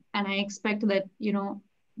 And I expect that,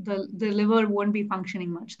 the liver won't be functioning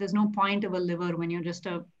much. There's no point of a liver when you're just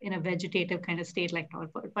in a vegetative kind of state like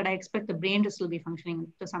torpor. But I expect the brain to still be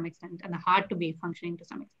functioning to some extent and the heart to be functioning to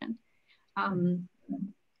some extent.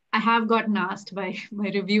 I have gotten asked by my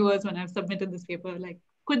reviewers when I've submitted this paper, like,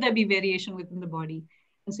 could there be variation within the body?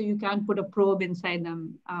 And so you can put a probe inside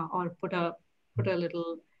them or put a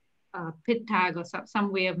little pit tag or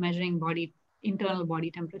some way of measuring internal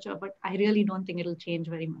body temperature. But I really don't think it'll change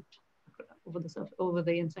very much over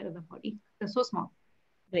the inside of the body. They're so small.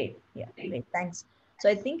 Great. Yeah, great. Thanks. So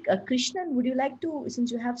I think, Krishnan, would you like to,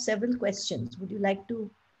 since you have several questions, would you like to,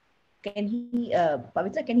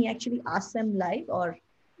 Pavitra, can he actually ask them live or?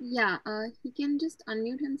 Yeah, he can just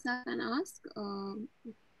unmute himself and ask. 1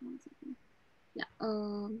 second. Yeah.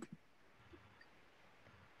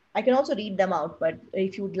 I can also read them out, but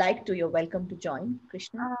if you would like to, you're welcome to join,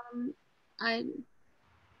 Krishna.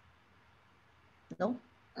 No?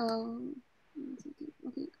 1 second.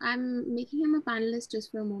 Okay, I'm making him a panelist just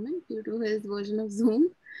for a moment due to his version of Zoom.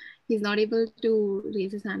 He's not able to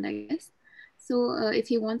raise his hand, I guess. So if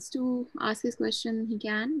he wants to ask his question, he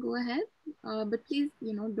can go ahead. But please,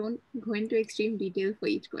 don't go into extreme detail for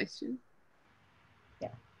each question.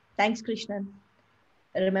 Yeah. Thanks, Krishnan.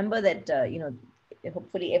 Remember that,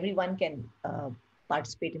 hopefully everyone can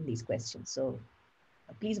participate in these questions. So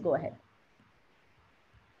please go ahead.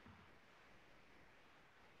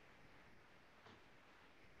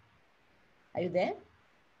 Are you there?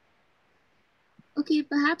 Okay,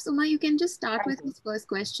 perhaps Uma, you can just start with his first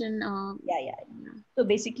question. Yeah. So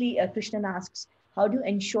basically, Krishnan asks, how do you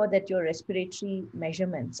ensure that your respiratory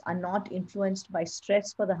measurements are not influenced by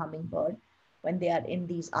stress for the hummingbird when they are in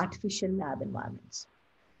these artificial lab environments?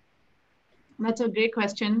 That's a great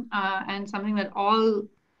question and something that all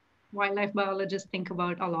wildlife biologists think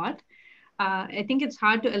about a lot. I think it's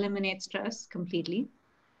hard to eliminate stress completely.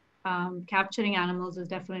 Capturing animals is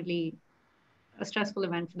definitely a stressful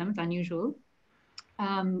event for them. It's unusual.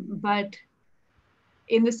 But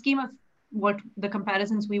in the scheme of what the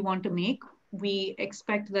comparisons we want to make, we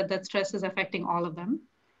expect that stress is affecting all of them.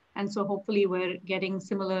 And so hopefully we're getting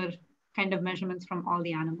similar kind of measurements from all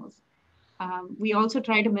the animals. We also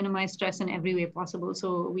try to minimize stress in every way possible.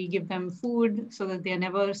 So we give them food so that they're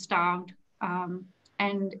never starved.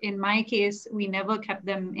 And in my case, we never kept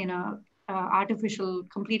them in a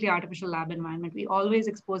completely artificial lab environment. We always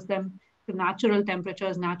expose them to natural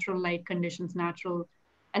temperatures, natural light conditions,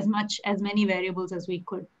 as many variables as we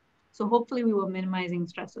could. So hopefully we were minimizing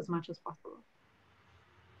stress as much as possible.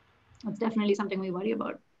 That's definitely something we worry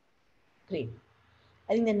about. Great.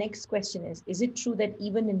 I think the next question is it true that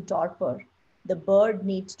even in torpor, the bird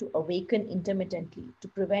needs to awaken intermittently to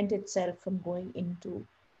prevent itself from going into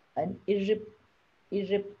an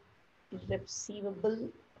irreversible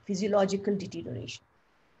physiological deterioration?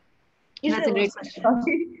 That's a great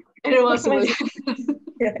question. Irreversible.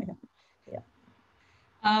 Yeah.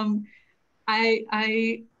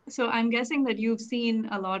 So I'm guessing that you've seen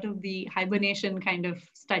a lot of the hibernation kind of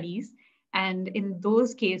studies. And in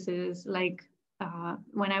those cases, like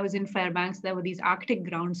when I was in Fairbanks, there were these Arctic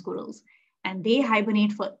ground squirrels and they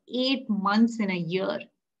hibernate for 8 months in a year.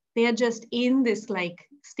 They are just in this like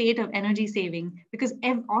state of energy saving because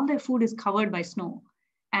all their food is covered by snow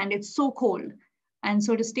and it's so cold. And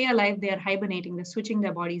so to stay alive, they're hibernating, they're switching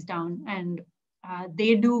their bodies down. And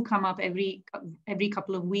they do come up every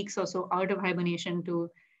couple of weeks or so out of hibernation to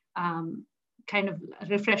kind of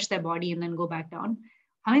refresh their body and then go back down.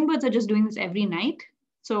 Hummingbirds are just doing this every night.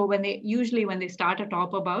 So when they start a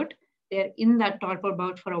torpor bout, they're in that torpor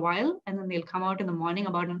bout for a while, and then they'll come out in the morning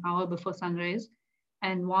about an hour before sunrise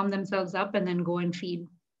and warm themselves up and then go and feed.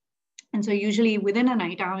 And so usually within a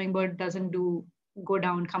night, a hummingbird doesn't do go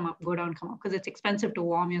down, come up, because it's expensive to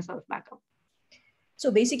warm yourself back up.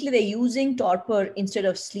 So basically they're using torpor instead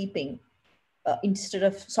of sleeping, instead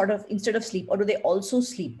of sleep, or do they also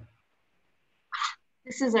sleep?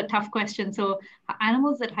 This is a tough question. So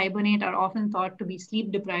animals that hibernate are often thought to be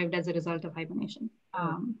sleep deprived as a result of hibernation.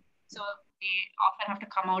 So they often have to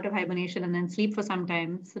come out of hibernation and then sleep for some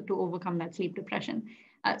time to overcome that sleep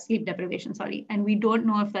deprivation, sorry. And we don't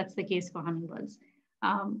know if that's the case for hummingbirds.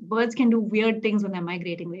 Birds can do weird things when they're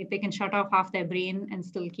migrating, right? They can shut off half their brain and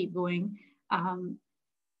still keep going.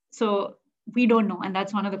 So we don't know. And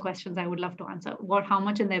that's one of the questions I would love to answer. How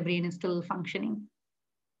much in their brain is still functioning?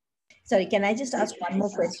 Sorry, can I just ask one more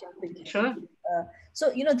question? Sure. So,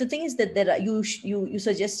 the thing is that there are, you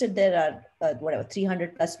suggested there are,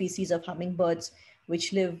 300 plus species of hummingbirds,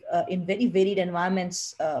 which live in very varied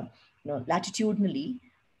environments, latitudinally,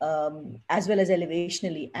 as well as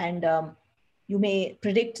elevationally. And you may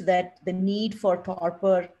predict that the need for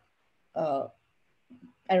torpor,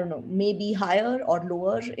 I don't know, may be higher or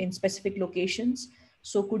lower in specific locations.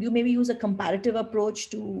 So could you maybe use a comparative approach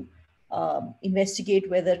to investigate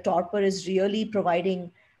whether torpor is really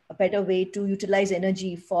providing a better way to utilize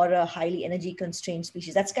energy for a highly energy constrained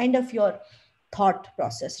species? That's kind of your thought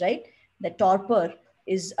process, right? That torpor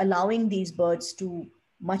is allowing these birds to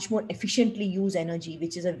much more efficiently use energy,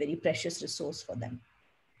 which is a very precious resource for them.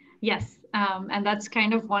 Yes, and that's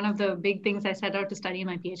kind of one of the big things I set out to study in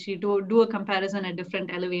my PhD, to do a comparison at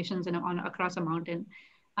different elevations across a mountain.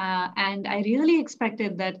 And I really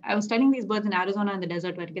expected that. I was studying these birds in Arizona in the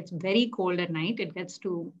desert, where it gets very cold at night. It gets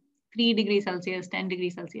to 3 degrees Celsius, 10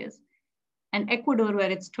 degrees Celsius. And Ecuador, where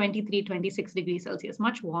it's 23, 26 degrees Celsius,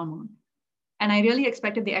 much warmer. And I really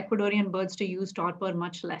expected the Ecuadorian birds to use torpor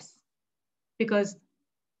much less, because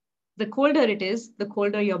the colder it is, the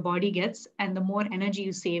colder your body gets and the more energy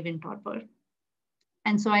you save in torpor.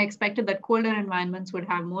 And so I expected that colder environments would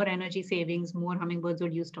have more energy savings, more hummingbirds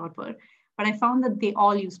would use torpor. But I found that they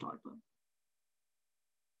all use torpor.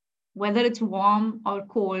 Whether it's warm or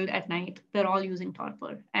cold at night, they're all using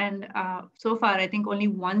torpor. And so far, I think only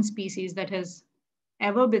one species that has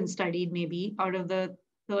ever been studied, maybe out of the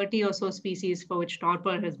 30 or so species for which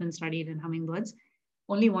torpor has been studied in hummingbirds,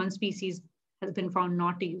 only one species has been found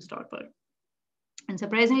not to use torpor. And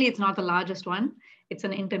surprisingly, it's not the largest one. It's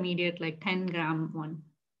an intermediate, like 10-gram one.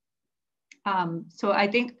 So I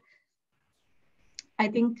think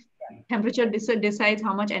temperature decides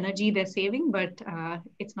how much energy they're saving, but there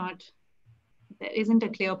isn't a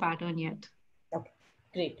clear pattern yet. Okay,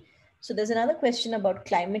 great. So there's another question about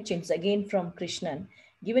climate change, again from Krishnan.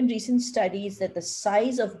 Given recent studies that the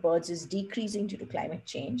size of birds is decreasing due to climate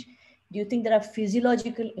change, do you think there are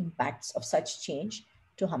physiological impacts of such change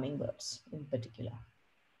to hummingbirds in particular?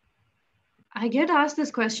 I get asked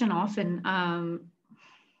this question often,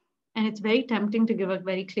 and it's very tempting to give a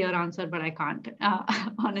very clear answer, but I can't,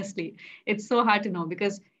 honestly. It's so hard to know,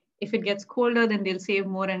 because if it gets colder, then they'll save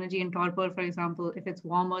more energy in torpor, for example. If it's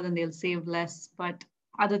warmer, then they'll save less, but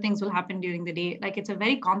other things will happen during the day. Like, it's a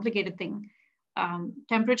very complicated thing.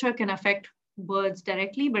 Temperature can affect birds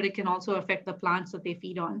directly, but it can also affect the plants that they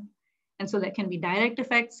feed on. And so there can be direct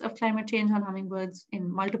effects of climate change on hummingbirds in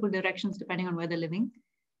multiple directions, depending on where they're living.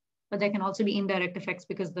 But there can also be indirect effects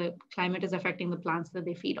because the climate is affecting the plants that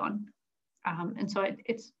they feed on. And so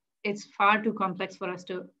it's far too complex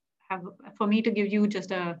for me to give you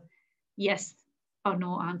just a yes or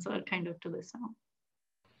no answer kind of to this now.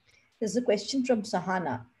 There's a question from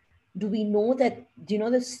Sahana. Do we know the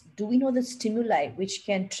stimuli which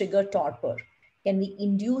can trigger torpor? Can we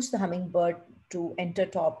induce the hummingbird to enter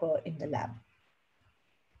torpor in the lab?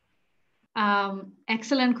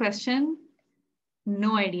 Excellent question.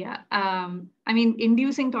 No idea. I mean,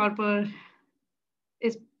 inducing torpor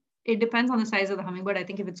it depends on the size of the hummingbird. I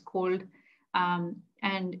think if it's cold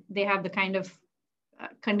and they have the kind of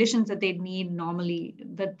conditions that they need normally,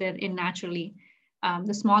 that they're in naturally,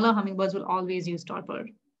 the smaller hummingbirds will always use torpor.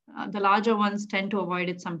 The larger ones tend to avoid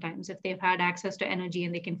it sometimes if they've had access to energy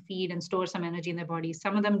and they can feed and store some energy in their bodies.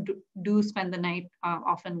 Some of them do spend the night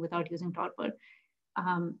often without using torpor.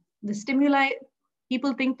 The stimuli,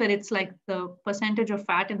 people think that it's like the percentage of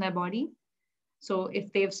fat in their body. So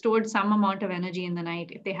if they've stored some amount of energy in the night,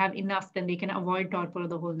 if they have enough, then they can avoid torpor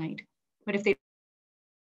the whole night. But if they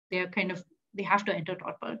have to enter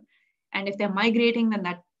torpor. And if they're migrating, then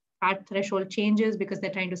that fat threshold changes because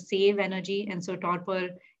they're trying to save energy. And so torpor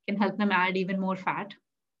can help them add even more fat.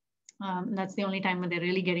 That's the only time when they're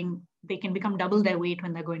really they can become double their weight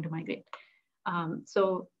when they're going to migrate.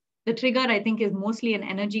 So the trigger, I think, is mostly an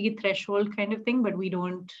energy threshold kind of thing, but we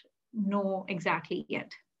don't know exactly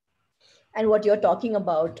yet. And what you're talking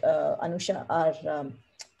about, Anusha, are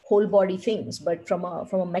whole body things, but from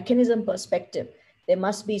a mechanism perspective, there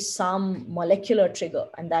must be some molecular trigger.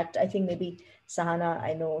 And that, I think, maybe Sahana,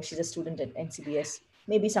 I know she's a student at NCBS,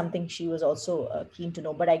 maybe something she was also keen to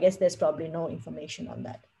know, but I guess there's probably no information on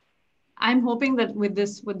that. I'm hoping that with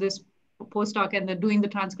this postdoc and doing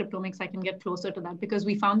the transcriptomics, I can get closer to that, because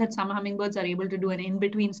we found that some hummingbirds are able to do an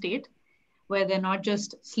in-between state where they're not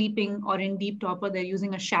just sleeping or in deep torpor, they're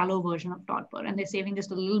using a shallow version of torpor, and they're saving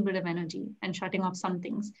just a little bit of energy and shutting off some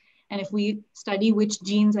things. And if we study which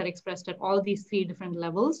genes are expressed at all these 3 different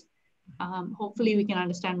levels, hopefully we can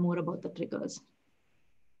understand more about the triggers.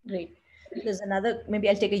 Great. There's another, maybe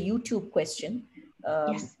I'll take a YouTube question.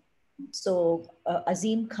 Yes. So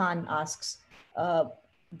Azim Khan asks,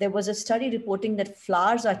 there was a study reporting that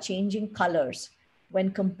flowers are changing colors when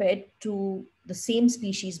compared to the same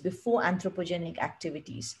species before anthropogenic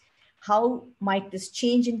activities. How might this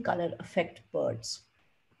change in color affect birds?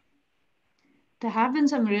 There have been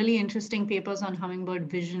some really interesting papers on hummingbird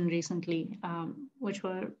vision recently,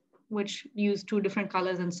 which used 2 different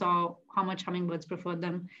colors and saw how much hummingbirds preferred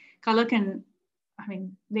them. Color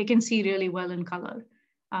they can see really well in color.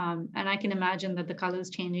 And I can imagine that the colors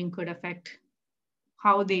changing could affect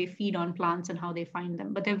how they feed on plants and how they find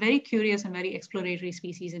them. But they're very curious and very exploratory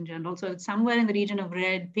species in general. So it's somewhere in the region of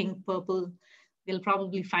red, pink, purple, they'll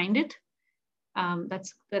probably find it.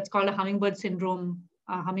 That's called a hummingbird syndrome,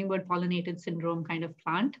 a hummingbird pollinated syndrome kind of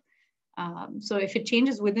plant. So if it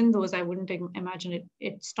changes within those, I wouldn't imagine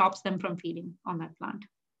it stops them from feeding on that plant.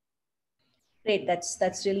 Great,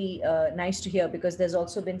 that's really nice to hear, because there's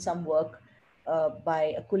also been some work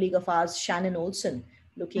by a colleague of ours, Shannon Olson,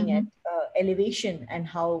 looking at elevation and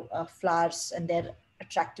how flowers and their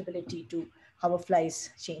attractability to hoverflies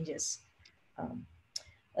changes.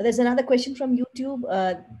 There's another question from YouTube.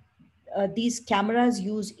 These cameras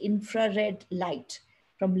use infrared light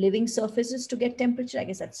from living surfaces to get temperature. I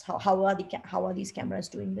guess that's how are these cameras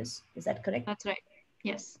doing this? Is that correct? That's right.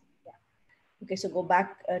 Yes. Yeah. Okay, so go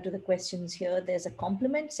back to the questions here. There's a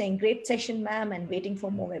compliment saying, great session, ma'am, and waiting for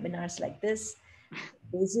more webinars like this.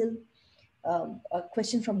 Basil. A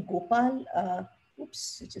question from Gopal.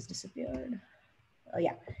 Oops, it just disappeared.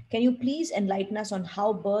 Yeah. Can you please enlighten us on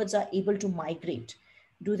how birds are able to migrate?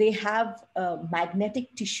 Do they have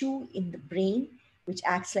magnetic tissue in the brain, which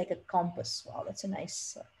acts like a compass? Wow, that's a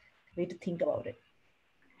nice way to think about it.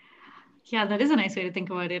 Yeah, that is a nice way to think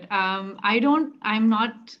about it. I'm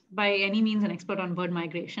not by any means an expert on bird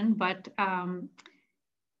migration, but I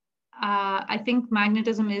think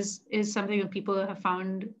magnetism is something that people have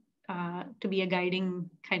found to be a guiding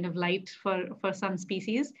kind of light for some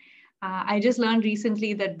species. I just learned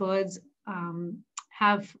recently that birds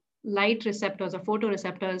have light receptors or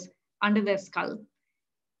photoreceptors under their skull.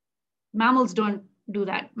 Mammals don't do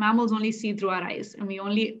that. Mammals only see through our eyes, and we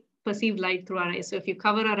only perceive light through our eyes. So if you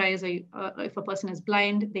cover our eyes, or if a person is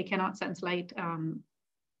blind, they cannot sense light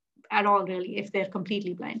at all, really, if they're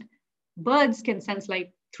completely blind. Birds can sense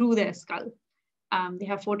light through their skull. They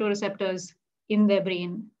have photoreceptors in their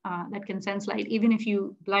brain that can sense light. Even if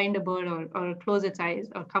you blind a bird or close its eyes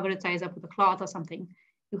or cover its eyes up with a cloth or something,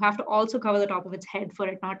 you have to also cover the top of its head for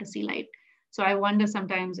it not to see light. So I wonder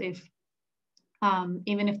sometimes if,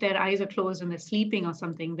 even if their eyes are closed and they're sleeping or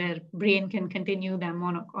something, their brain can continue them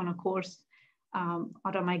on a course, on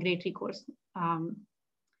a migratory course.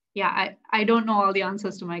 Yeah, I don't know all the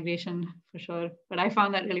answers to migration for sure, but I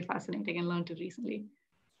found that really fascinating and learned it recently.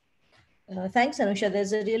 Thanks, Anusha.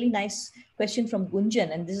 There's a really nice question from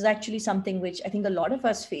Gunjan, and this is actually something which I think a lot of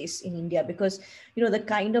us face in India, because the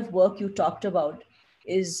kind of work you talked about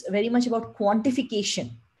is very much about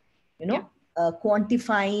quantification,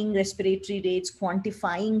 quantifying respiratory rates,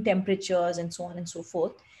 quantifying temperatures, and so on and so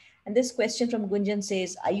forth. And this question from Gunjan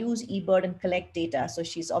says, I use eBird and collect data. So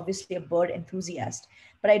she's obviously a bird enthusiast,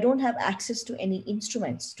 but I don't have access to any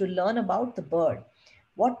instruments to learn about the bird.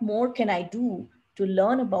 What more can I do to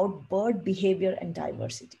learn about bird behavior and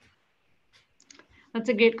diversity? That's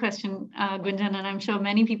a great question, Gunjan, and I'm sure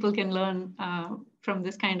many people can learn from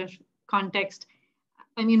this kind of context.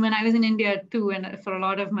 I mean, when I was in India too, and for a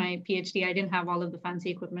lot of my PhD, I didn't have all of the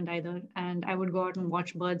fancy equipment either. And I would go out and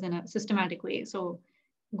watch birds in a systematic way. So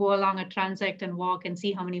go along a transect and walk and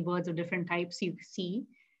see how many birds of different types you see.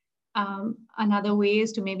 Another way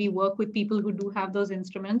is to maybe work with people who do have those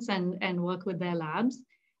instruments and work with their labs.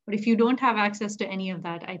 But if you don't have access to any of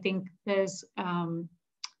that, I think there's,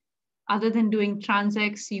 other than doing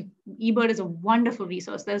transects, eBird is a wonderful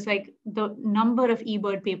resource. There's like the number of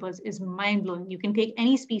eBird papers is mind-blowing. You can take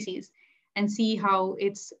any species and see how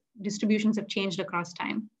its distributions have changed across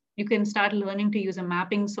time. You can start learning to use a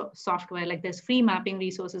mapping software, like there's free mapping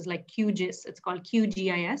resources like QGIS, it's called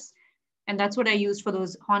QGIS. And that's what I used for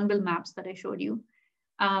those hornbill maps that I showed you.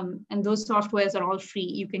 And those softwares are all free.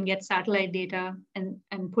 You can get satellite data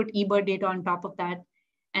and put eBird data on top of that.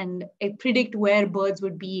 and predict where birds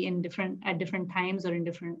would be at different times or in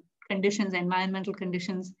different conditions, environmental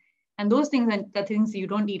conditions. And those things are the things you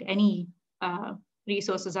don't need any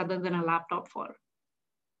resources other than a laptop for.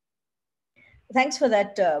 Thanks for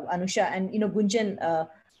that, Anusha. And, Gunjan,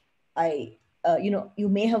 you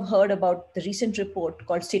may have heard about the recent report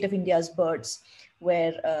called State of India's Birds,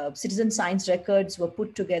 where citizen science records were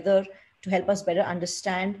put together to help us better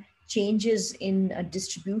understand changes in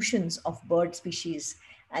distributions of bird species.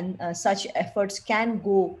 And such efforts can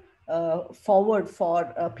go forward for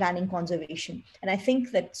planning conservation. And I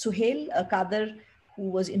think that Suhail Kader, who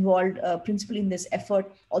was involved principally in this effort,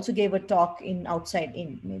 also gave a talk in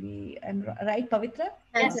OutsideIn. Maybe I'm right, Pavitra?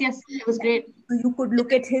 Yes, it was great. So you could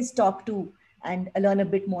look at his talk too and learn a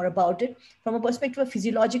bit more about it. From a perspective of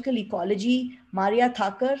physiological ecology, Maria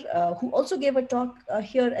Thakur, who also gave a talk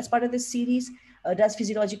here as part of this series, does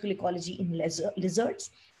physiological ecology in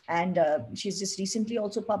lizards. And she's just recently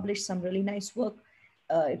also published some really nice work.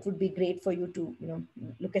 It would be great for you to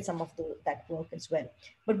look at some of that work as well.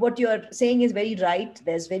 But what you're saying is very right.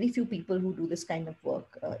 There's very few people who do this kind of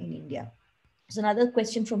work in India. There's another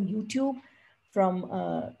question from YouTube from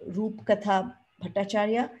Roop Katha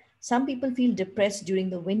Bhattacharya. Some people feel depressed during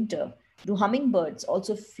the winter. Do hummingbirds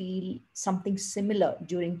also feel something similar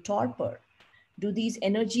during torpor? Do these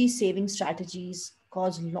energy saving strategies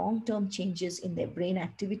cause long-term changes in their brain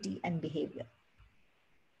activity and behavior?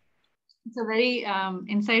 It's a very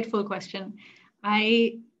insightful question.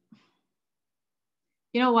 One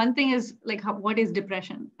thing is like, what is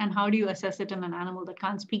depression and how do you assess it in an animal that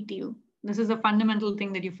can't speak to you? This is a fundamental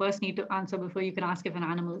thing that you first need to answer before you can ask if an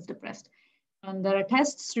animal is depressed. And there are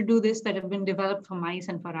tests to do this that have been developed for mice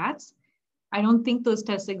and for rats. I don't think those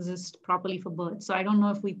tests exist properly for birds. So I don't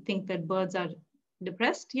know if we think that birds are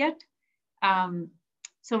depressed yet.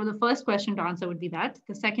 So the first question to answer would be that.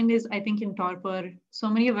 The second is, I think in torpor, so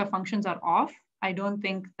many of our functions are off. I don't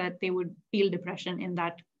think that they would feel depression in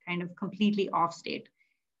that kind of completely off state.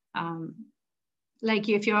 Like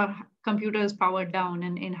if your computer is powered down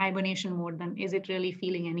and in hibernation mode, then is it really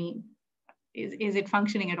feeling is it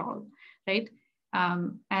functioning at all, right?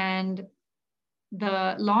 And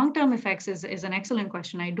the long-term effects is an excellent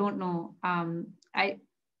question. I don't know.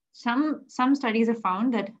 Some studies have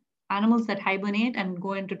found that animals that hibernate and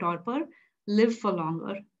go into torpor live for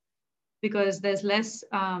longer because there's less,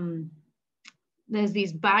 there's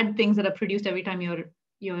these bad things that are produced every time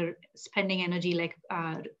you're spending energy, like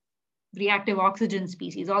reactive oxygen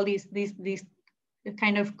species, all these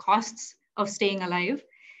kind of costs of staying alive.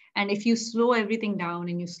 And if you slow everything down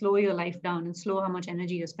and you slow your life down and slow how much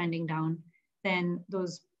energy you're spending down, then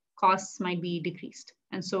those costs might be decreased.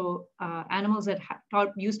 And so animals that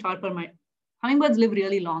use torpor hummingbirds live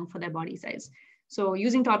really long for their body size. So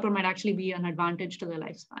using torpor might actually be an advantage to their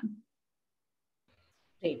lifespan.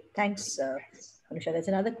 Great, thanks, Anusha. There's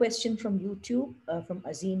another question from YouTube from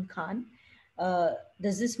Azim Khan.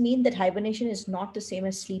 Does this mean that hibernation is not the same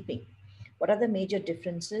as sleeping? What are the major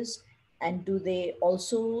differences? And do they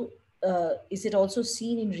also, is it also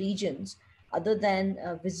seen in regions other than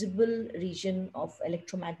a visible region of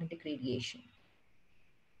electromagnetic radiation?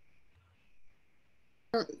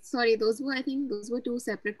 Sorry, I think those were two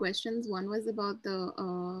separate questions. One was about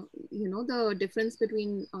the, the difference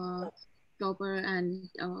between torpor and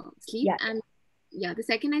sleep. Yeah. And yeah, the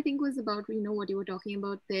second I think was about, what you were talking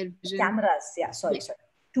about, their vision. Cameras, yeah, sorry.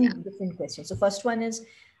 Two different questions. So first one is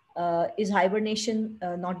hibernation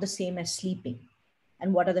not the same as sleeping?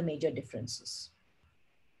 And what are the major differences?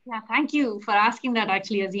 Yeah, thank you for asking that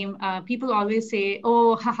actually, Azim. People always say,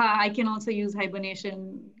 oh, haha, I can also use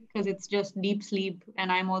hibernation because it's just deep sleep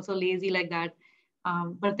and I'm also lazy like that.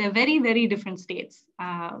 But they're very, very different states.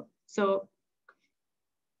 So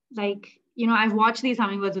like, I've watched these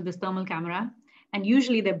hummingbirds with this thermal camera and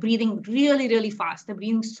usually they're breathing really, really fast. They're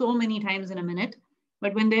breathing so many times in a minute.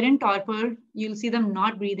 But when they're in torpor, you'll see them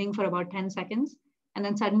not breathing for about 10 seconds. And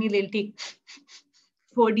then suddenly they'll take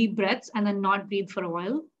 4 deep breaths and then not breathe for a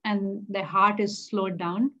while. And their heart is slowed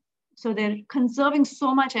down. So they're conserving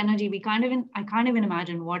so much energy. I can't even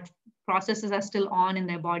imagine what processes are still on in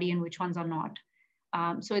their body and which ones are not.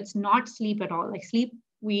 So it's not sleep at all. Like sleep,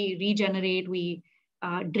 we regenerate, we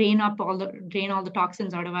drain all the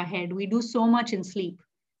toxins out of our head. We do so much in sleep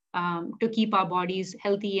to keep our bodies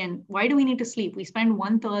healthy. And why do we need to sleep? We spend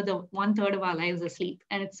one third of our lives asleep,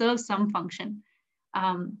 and it serves some function.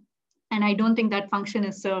 And I don't think that function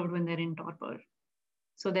is served when they're in torpor.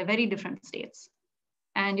 So they're very different states.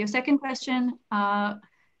 And your second question,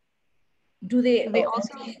 do they also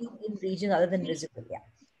see in regions other than visible? Yeah.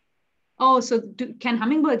 Oh, so can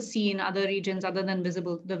hummingbirds see in other regions other than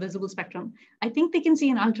the visible spectrum? I think they can see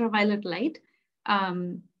in ultraviolet light.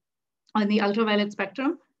 on the ultraviolet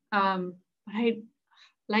spectrum.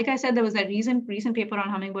 Like I said, there was that recent paper on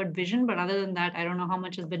hummingbird vision, but other than that, I don't know how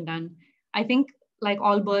much has been done. I think like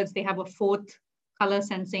all birds, they have a fourth color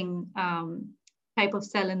sensing type of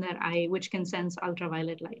cell in their eye, which can sense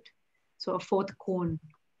ultraviolet light. So a fourth cone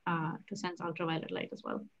to sense ultraviolet light as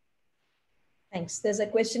well. Thanks. There's a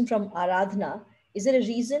question from Aradhana. Is there a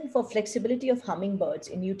reason for flexibility of hummingbirds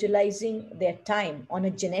in utilizing their time on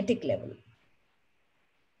a genetic level?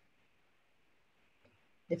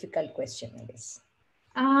 Difficult question, I guess.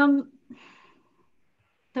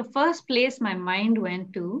 The first place my mind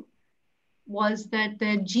went to was that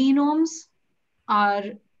their genomes are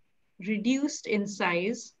reduced in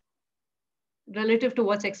size relative to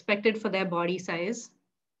what's expected for their body size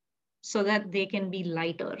so that they can be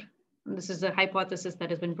lighter. And this is a hypothesis that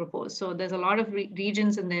has been proposed. So there's a lot of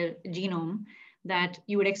regions in their genome that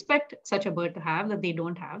you would expect such a bird to have that they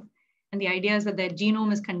don't have. And the idea is that their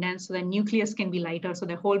genome is condensed so their nucleus can be lighter, so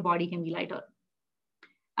their whole body can be lighter.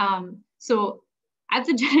 So at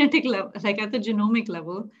the genetic level, like at the genomic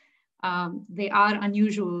level, they are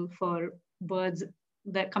unusual for birds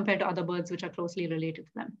that compared to other birds which are closely related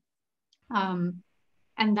to them.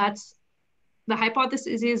 And that's the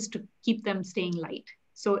hypothesis is to keep them staying light.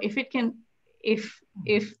 So if it can, if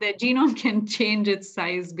the genome can change its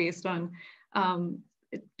size based on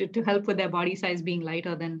to help with their body size being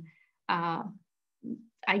lighter, then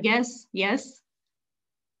I guess yes.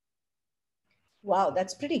 Wow,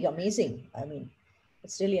 that's pretty amazing. I mean,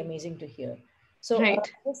 it's really amazing to hear. So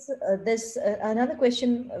right. There's another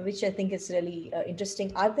question which I think is really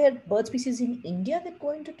interesting. Are there bird species in India that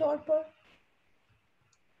go into torpor?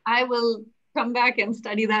 I will come back and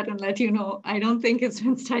study that and let you know. I don't think it's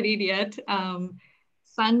been studied yet.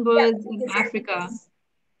 Sunbirds in Africa.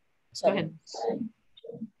 Sorry. Go ahead.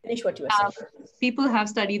 Finish what you were saying. People have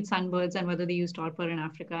studied sunbirds and whether they use torpor in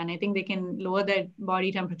Africa, and I think they can lower their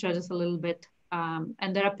body temperature just a little bit.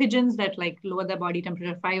 And there are pigeons that like lower their body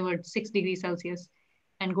temperature 5 or 6 degrees Celsius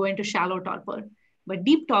and go into shallow torpor. But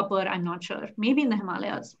deep torpor, I'm not sure. Maybe in the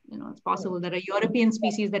Himalayas, it's possible. There are European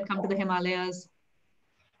species that come to the Himalayas.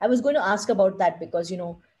 I was going to ask about that because,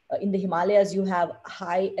 in the Himalayas, you have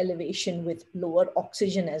high elevation with lower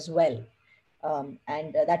oxygen as well.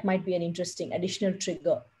 And that might be an interesting additional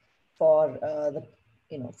trigger for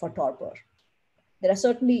for torpor. There are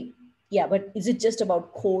certainly, but is it just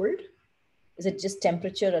about cold? Is it just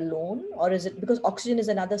temperature alone? Or is it because oxygen is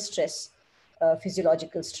another stress,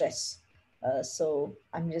 physiological stress? So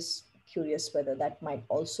I'm just curious whether that might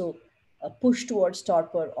also push towards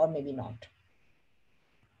torpor or maybe not.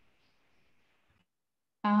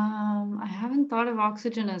 I haven't thought of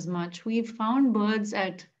oxygen as much. We've found birds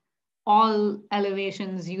at all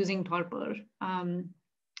elevations using torpor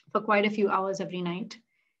for quite a few hours every night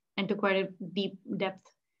and to quite a deep depth.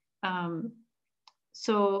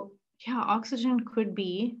 So yeah, oxygen could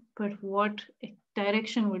be, but what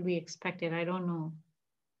direction would we expect it? I don't know.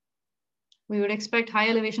 We would expect high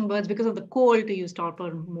elevation birds because of the cold to use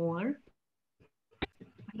torpor more.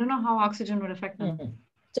 I don't know how oxygen would affect them. Mm-hmm.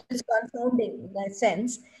 So it's confounding in that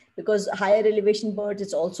sense because higher elevation birds,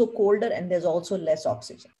 it's also colder and there's also less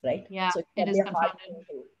oxygen, right? Yeah, so it is confounded.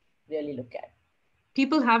 To really look at.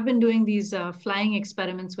 People have been doing these flying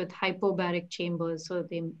experiments with hypobaric chambers. So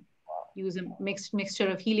they use a mixture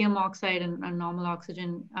of helium oxide and normal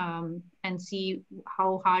oxygen and see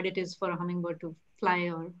how hard it is for a hummingbird to fly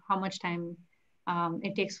or how much time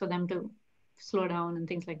it takes for them to slow down and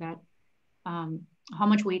things like that. How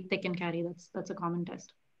much weight they can carry, that's a common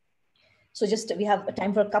test. So we have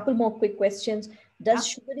time for a couple more quick questions. Does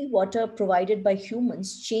sugary water provided by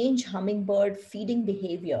humans change hummingbird feeding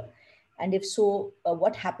behavior? And if so,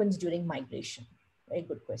 what happens during migration? Very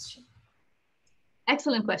good question.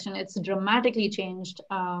 Excellent question. It's dramatically changed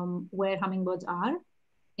where hummingbirds are.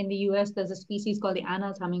 In the US, there's a species called the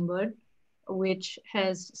Anna's hummingbird, which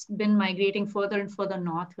has been migrating further and further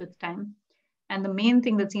north with time. And the main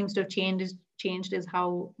thing that seems to have changed is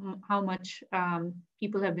how much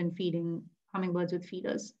people have been feeding hummingbirds with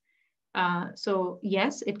feeders. So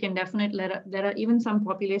yes, it can definitely, there are even some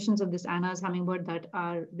populations of this Anna's hummingbird that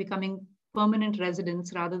are becoming permanent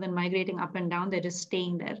residents rather than migrating up and down, they're just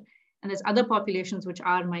staying there. And there's other populations which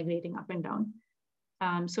are migrating up and down.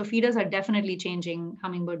 So feeders are definitely changing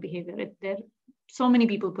hummingbird behavior. So many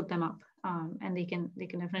people put them up and they can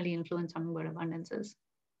definitely influence hummingbird abundances.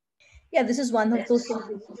 Yeah, this is one of those things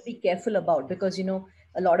we need to be careful about because,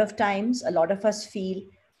 a lot of times, a lot of us feel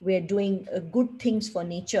we're doing good things for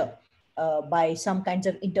nature by some kinds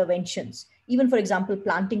of interventions. Even, for example,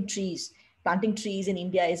 planting trees. Planting trees in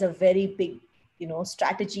India is a very big,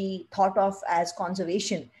 strategy thought of as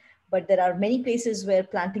conservation. but there are many places where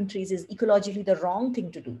planting trees is ecologically the wrong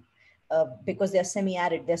thing to do because they're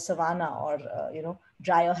semi-arid, they're savanna or,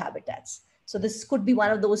 drier habitats. So this could be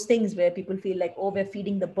one of those things where people feel like, oh, we're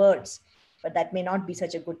feeding the birds, but that may not be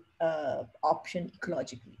such a good option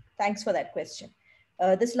ecologically. Thanks for that question.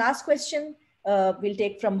 This last question we'll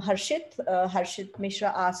take from Harshit. Harshit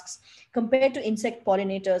Mishra asks, compared to insect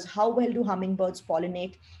pollinators, how well do hummingbirds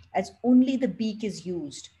pollinate as only the beak is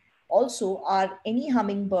used? Also, are any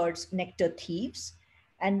hummingbirds nectar thieves?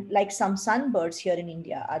 And like some sunbirds here in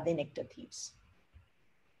India, are they nectar thieves?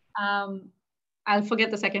 I'll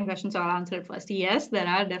forget the second question, so I'll answer it first. Yes, there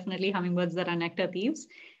are definitely hummingbirds that are nectar thieves.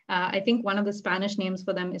 I think one of the Spanish names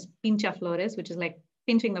for them is pincha flores, which is like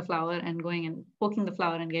pinching the flower and going and poking the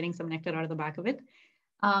flower and getting some nectar out of the back of it.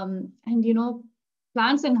 And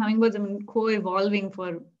plants and hummingbirds have been co-evolving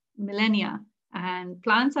for millennia, and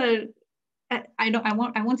plants are, I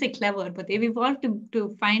won't say clever, but they've evolved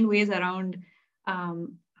to find ways around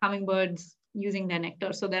hummingbirds using their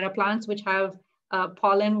nectar. So there are plants which have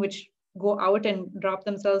pollen which go out and drop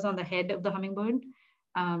themselves on the head of the hummingbird.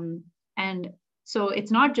 And so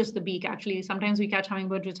it's not just the beak, actually. Sometimes we catch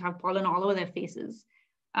hummingbirds which have pollen all over their faces.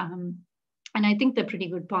 And I think they're pretty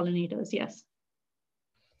good pollinators, yes.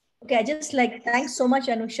 Okay, thanks so much,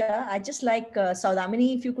 Anusha. I just like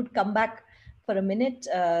Sowdhamini, if you could come back for a minute.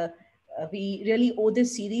 We really owe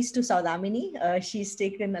this series to Sowdhamini. She's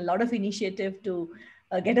taken a lot of initiative to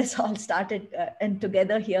get us all started and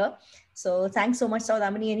together here. So thanks so much,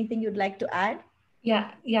 Sowdhamini. Anything you'd like to add?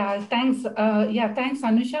 Yeah, thanks. Thanks,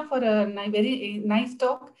 Anusha, for a very nice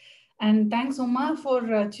talk. And thanks, Uma,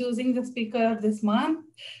 for choosing the speaker this month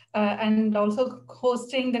and also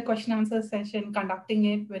hosting the question answer session, conducting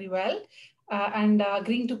it very well, and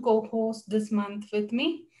agreeing to co-host this month with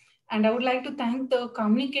me. And I would like to thank the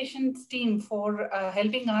communications team for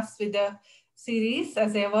helping us with the series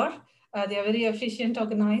as ever. They are very efficient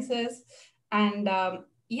organizers, and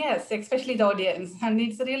yes, especially the audience. And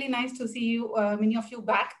it's really nice to see you, many of you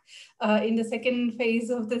back in the second phase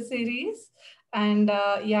of the series. And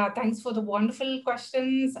thanks for the wonderful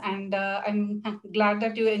questions. And I'm glad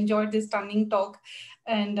that you enjoyed this stunning talk.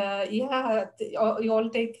 And you all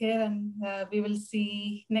take care, and we will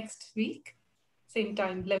see next week. Same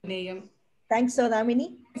time, 11 a.m. Thanks,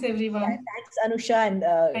 Sowdhamini. Thanks, everyone. Thanks, Anusha. And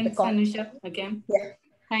thanks, Anusha, again. Yeah.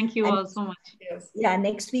 Thank you all so much. Yes. Yeah,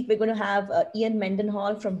 next week we're going to have Ian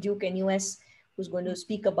Mendenhall from Duke NUS, who's going to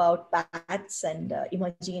speak about bats and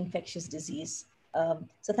emerging infectious disease.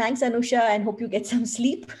 So thanks, Anusha, and hope you get some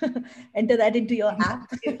sleep. Enter that into your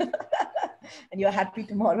app. And you're happy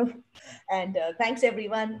tomorrow. And thanks,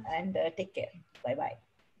 everyone, and take care. Bye-bye.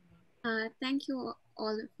 Thank you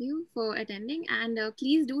all of you for attending, and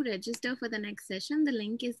please do register for the next session. The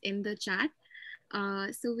link is in the chat.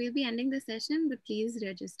 So we'll be ending the session, but please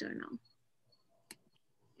register now.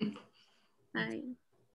 Bye.